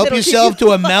 4-inch. Help It'll keep yourself you to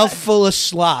a alive. mouthful of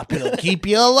slop. It'll keep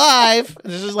you alive.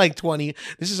 This is like 20.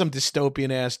 This is some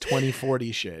dystopian ass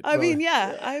 2040 shit. I mean,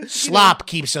 yeah. Slop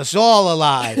keeps us all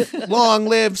alive. Long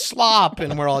live slop.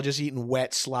 And we're all just eating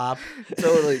wet slop.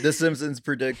 Totally. The Simpsons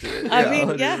predicted it. I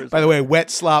mean, yeah. 100%. By the way, wet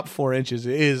slop 4 inches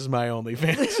is my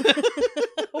OnlyFans.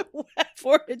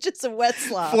 4 inches of wet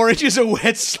slop. 4 inches of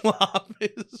wet slop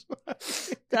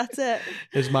That's it.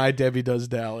 is my Debbie Does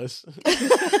Dallas.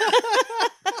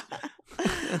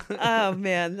 Oh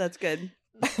man, that's good.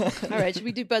 All right, should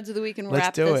we do buds of the week and Let's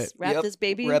wrap do this? it. Wrap Yep. this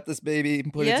baby. Wrap this baby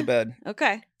and put it Yeah. to bed.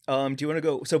 Okay. Do you want to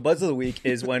go? So, Buds of the Week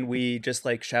is when we just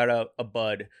like shout out a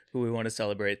bud who we want to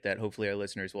celebrate that hopefully our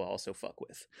listeners will also fuck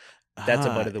with. That's a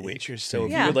Bud of the Week. Interesting. So,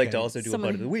 if Yeah. you would like to Okay. also do a Someone-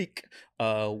 Bud of the Week,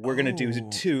 we're going to do Oh.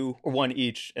 2 or 1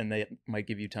 each, and they might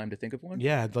give you time to think of one.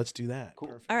 Yeah, let's do that.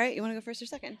 Cool. All right, you want to go first or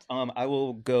second? I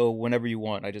will go whenever you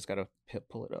want. I just got to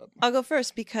pull it up. I'll go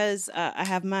first because I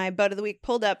have my bud of the week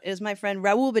pulled up. It is my friend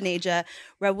Raul Beneja.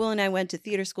 Raul and I went to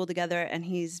theater school together, and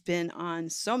he's been on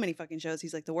so many fucking shows.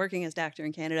 He's like the workingest actor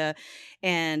in Canada,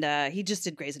 and he just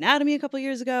did Grey's Anatomy a couple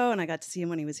years ago, and I got to see him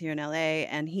when he was here in LA.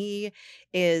 And he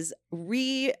is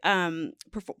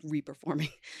re-performing.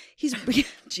 He's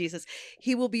Jesus.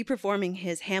 He will be performing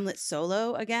his Hamlet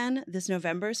solo again this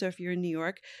November. So if you're in New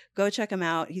York, go check him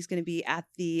out. He's going to be at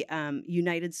the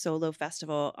United Solo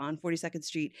Festival on 42nd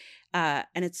Street. And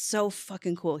it's so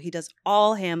fucking cool. He does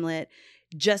all Hamlet,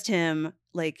 just him,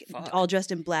 like Fuck. all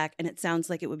dressed in black. And it sounds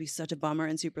like it would be such a bummer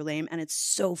and super lame. And it's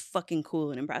so fucking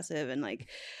cool and impressive. And like,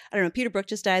 I don't know, Peter Brook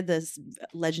just died, this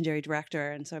legendary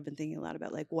director. And so I've been thinking a lot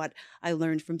about like what I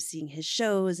learned from seeing his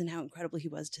shows and how incredible he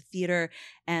was to theater.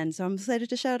 And so I'm excited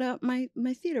to shout out my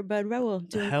theater bud, Raul.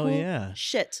 Doing Hell cool yeah.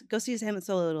 shit. Go see his Hamlet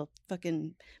solo. It'll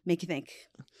fucking make you think.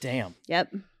 Damn.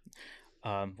 Yep.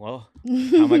 Well, how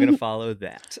am I going to follow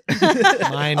that?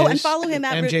 Mine Oh, is and follow him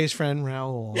at MJ's friend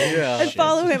Raul. Yeah. and Shit.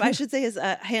 follow him. I should say his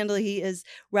handle. He is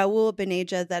Raul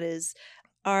Beneja. That is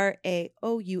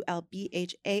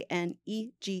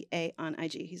RAOULBHANEGA on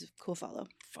IG. He's a cool follow.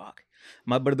 Fuck.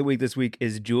 My Bud of the Week this week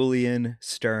is Julian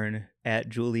Stern at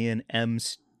Julian M.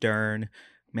 Stern.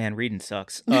 Man, reading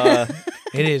sucks.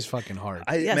 It is fucking hard.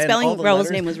 Yeah, man, spelling all the Raul's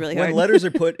letters- name was really when hard. letters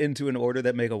are put into an order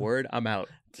that make a word, I'm out.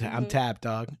 I'm tapped,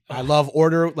 dog. I love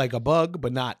order like a bug,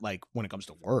 but not like when it comes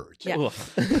to words. Yeah.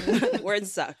 Ugh.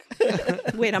 Words suck.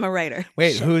 Wait, I'm a writer.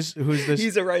 Wait, who's this?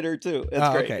 He's a writer too. That's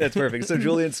Oh, great. okay. That's perfect. So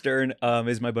Julian Stern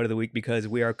is my Bud of the Week because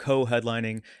we are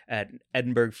co-headlining at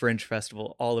Edinburgh Fringe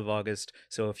Festival all of August.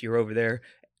 So if you're over there,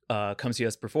 come see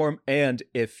us perform. And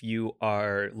if you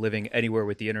are living anywhere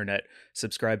with the internet,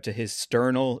 subscribe to his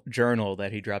Sternal Journal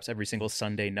that he drops every single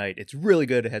Sunday night. It's really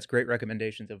good. It has great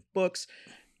recommendations of books,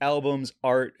 albums,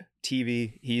 art,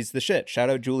 TV. He's the shit.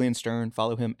 Shout out Julian Stern.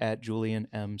 Follow him at Julian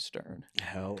M. Stern.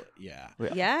 Hell yeah.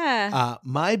 Yeah.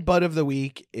 My Bud of the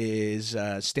Week is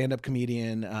a stand-up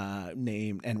comedian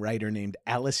named and writer named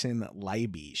Allison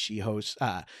Leiby. She hosts,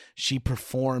 she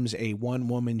performs a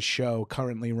one-woman show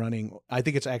currently running. I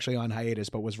think it's actually on hiatus,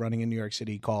 but was running in New York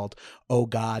City called "Oh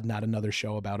God, Not Another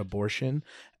Show About Abortion,"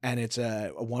 and it's a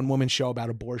one-woman show about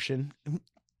abortion.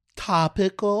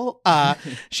 Topical.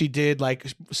 She did like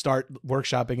start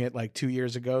workshopping it like 2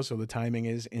 years ago, so the timing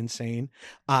is insane.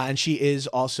 And she is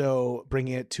also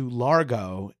bringing it to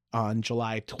Largo on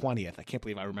July 20th. I can't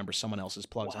believe I remember someone else's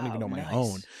plugs. I don't even know my nice.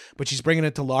 own. But she's bringing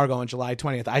it to Largo on July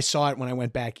 20th. I saw it when I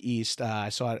went back east. I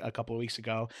saw it a couple of weeks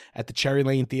ago at the Cherry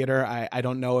Lane Theater. I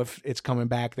don't know if it's coming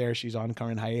back there. She's on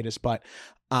current hiatus, but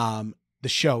the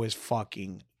show is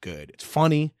fucking good. It's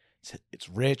funny. It's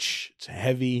rich. It's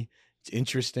heavy. It's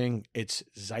interesting. It's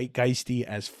zeitgeisty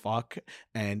as fuck.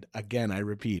 And again, I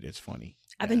repeat, it's funny.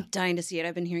 I've been dying to see it.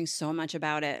 I've been hearing so much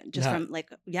about it. Just Yeah. from like,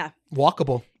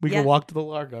 Walkable. We Yeah. can walk to the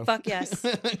Largo. fuck yes.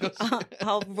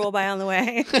 I'll roll by on the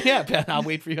way. Yeah, Ben, I'll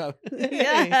wait for you. Hey,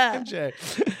 Yeah. MJ.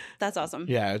 That's awesome.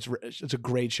 Yeah, it's a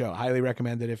great show. Highly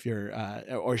recommend it if you're,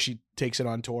 or she takes it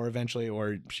on tour eventually,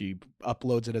 or she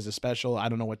uploads it as a special. I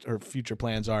don't know what her future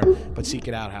plans are, but seek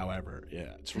it out. However,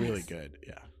 yeah, it's really Nice. good.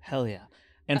 Yeah. Hell yeah.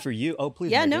 And for you,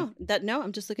 please. Yeah, Megan. no,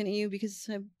 I'm just looking at you because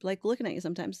I like looking at you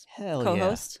sometimes. Hell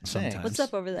Co-host. yeah. Sometimes. Thanks. What's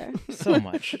up over there? So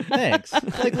much. Thanks. I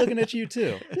like looking at you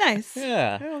too. Nice.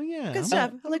 Yeah. Hell yeah. Good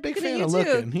stuff. I I'm a like big looking at fan you of too.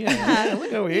 looking. Yeah.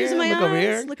 Look over here. Using my Look eyes, over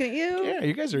here. looking at you. Yeah,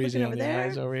 you guys are easy looking on the over there.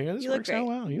 eyes over here. This You look works out great.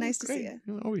 well. You Nice look to see great.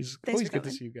 you. Always Thanks always for good to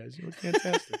coming. see you guys. You look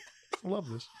fantastic. I love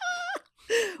this.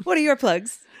 What are your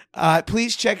plugs?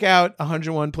 Please check out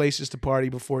 101 Places to Party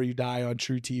Before You Die on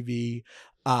True TV.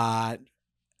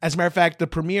 As a matter of fact, the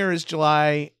premiere is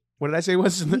July. What did I say it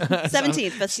was?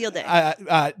 17th, Bastille Day.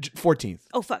 14th.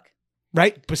 Oh fuck.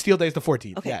 Right? Bastille Day is the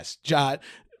 14th. Okay. Yes.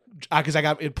 Because I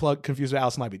got it confused with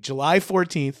Allison Libby. July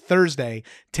 14th, Thursday,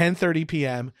 10:30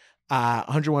 p.m.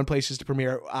 101 Places to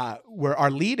Premiere. Where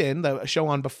our lead-in, the show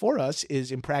on before us,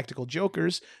 is Impractical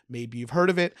Jokers. Maybe you've heard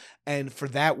of it. And for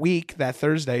that week, that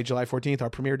Thursday, July 14th, our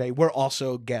premiere day, we're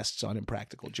also guests on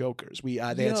Impractical Jokers. They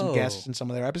had some Yo. guests in some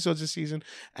of their episodes this season.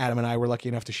 Adam and I were lucky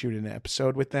enough to shoot an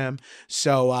episode with them.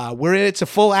 So it's a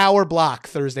full hour block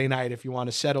Thursday night. If you want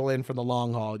to settle in for the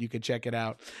long haul, you can check it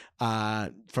out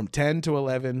from 10 to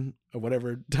 11 or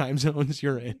whatever time zones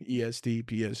you're in. EST,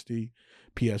 PST.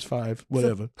 PS5,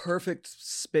 whatever. It's a perfect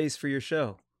space for your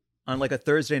show on like a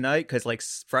Thursday night, because like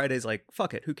Friday's like,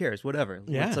 fuck it, who cares, whatever.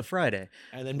 Yeah. It's a Friday.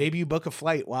 And then maybe you book a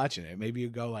flight watching it. Maybe you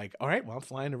go like, all right, well, I'm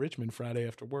flying to Richmond Friday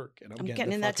after work, and I'm getting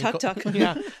the in that fucking tuk-tuk.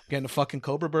 yeah, I'm getting a fucking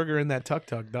Cobra Burger in that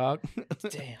tuk-tuk, dog.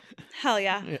 Damn. Hell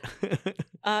yeah.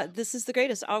 Yeah. This is the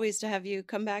greatest. Always to have you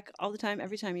come back all the time,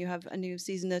 every time you have a new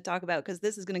season to talk about, because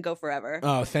this is going to go forever.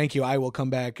 Oh, thank you. I will come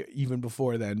back even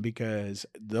before then, because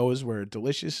those were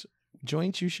delicious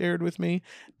joints you shared with me,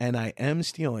 and I am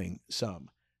stealing some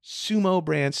Sumo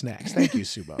brand snacks. Thank you,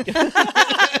 Sumo.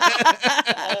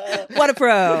 What a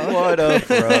pro. What up,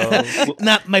 bro?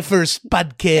 Not my first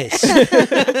podcast.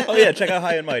 Oh yeah, check out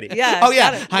High and Mighty. Yeah. Oh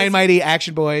yeah, got it. High and Mighty,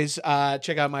 Action Boys.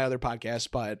 Check out my other podcasts,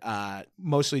 but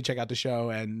mostly check out the show.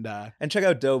 And And check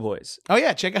out Doughboys. oh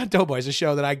yeah, check out Doughboys, a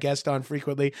show that I guest on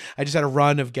frequently. I just had a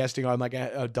run of guesting on like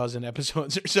a dozen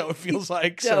episodes or so. It feels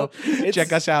like Dope. so.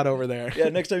 Check us out over there. Yeah,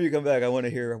 next time you come back, I want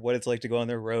to hear what it's like to go on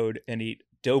the road and eat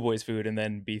Doughboys food and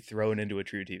then be thrown into a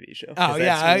True TV show. 'Cause Oh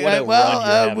that's yeah, what a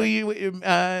run you're having.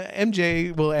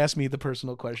 MJ will ask me the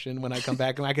personal question when I come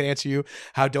back, and I can answer you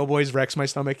how Doughboys wrecks my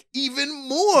stomach even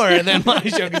more than my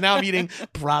show. Because now I'm eating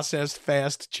processed,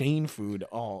 fast chain food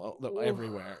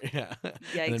everywhere. Yeah, and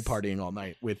then Yikes. partying all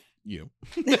night with you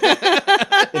in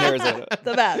Arizona.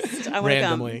 The best. I want to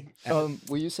come. randomly.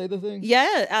 Will you say the thing?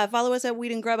 Yeah, follow us at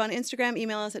Weed and Grub on Instagram.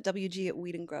 Email us at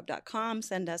wg@weedandgrub.com.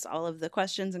 Send us all of the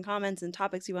questions and comments and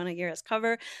topics you want to hear us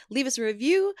cover. Leave us a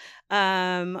review.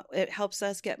 It helps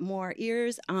us get more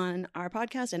ears on our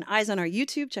podcast and eyes on our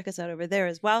YouTube. Check us out over there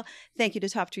as well. Thank you to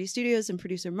Top Tree Studios and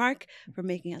producer Mark for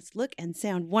making us look and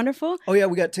sound wonderful. Oh yeah,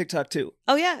 we got TikTok too.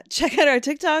 Oh yeah, check out our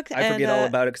TikTok. I forget all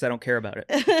about it because I don't care about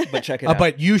it. But check it out.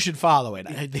 But you should follow it.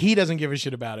 He doesn't give a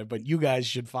shit about it, but you guys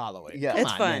should follow it. Yeah. Come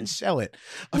It's on, fun. man, sell it.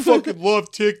 I fucking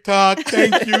love TikTok.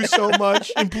 Thank you so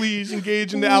much, and please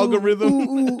engage in the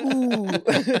algorithm.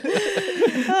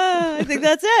 I think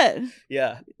that's it.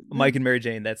 Yeah, Mike and Mary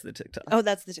Jane. That's the TikTok. Oh,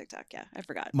 that's the TikTok. Yeah, I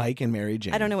forgot. Mike and Mary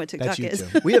Jane. I don't know what TikTok That's you is.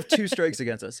 two. We have 2 strikes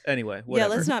against us. Anyway, whatever.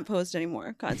 Yeah, let's not post any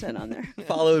more content on there.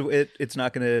 Follow it. It's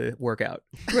not going to work out.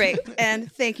 Great.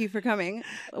 And thank you for coming.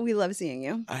 We love seeing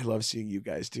you. I love seeing you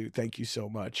guys too. Thank you so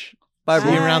much. Bye, See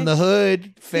you bro. around the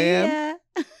hood, fam.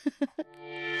 Yeah.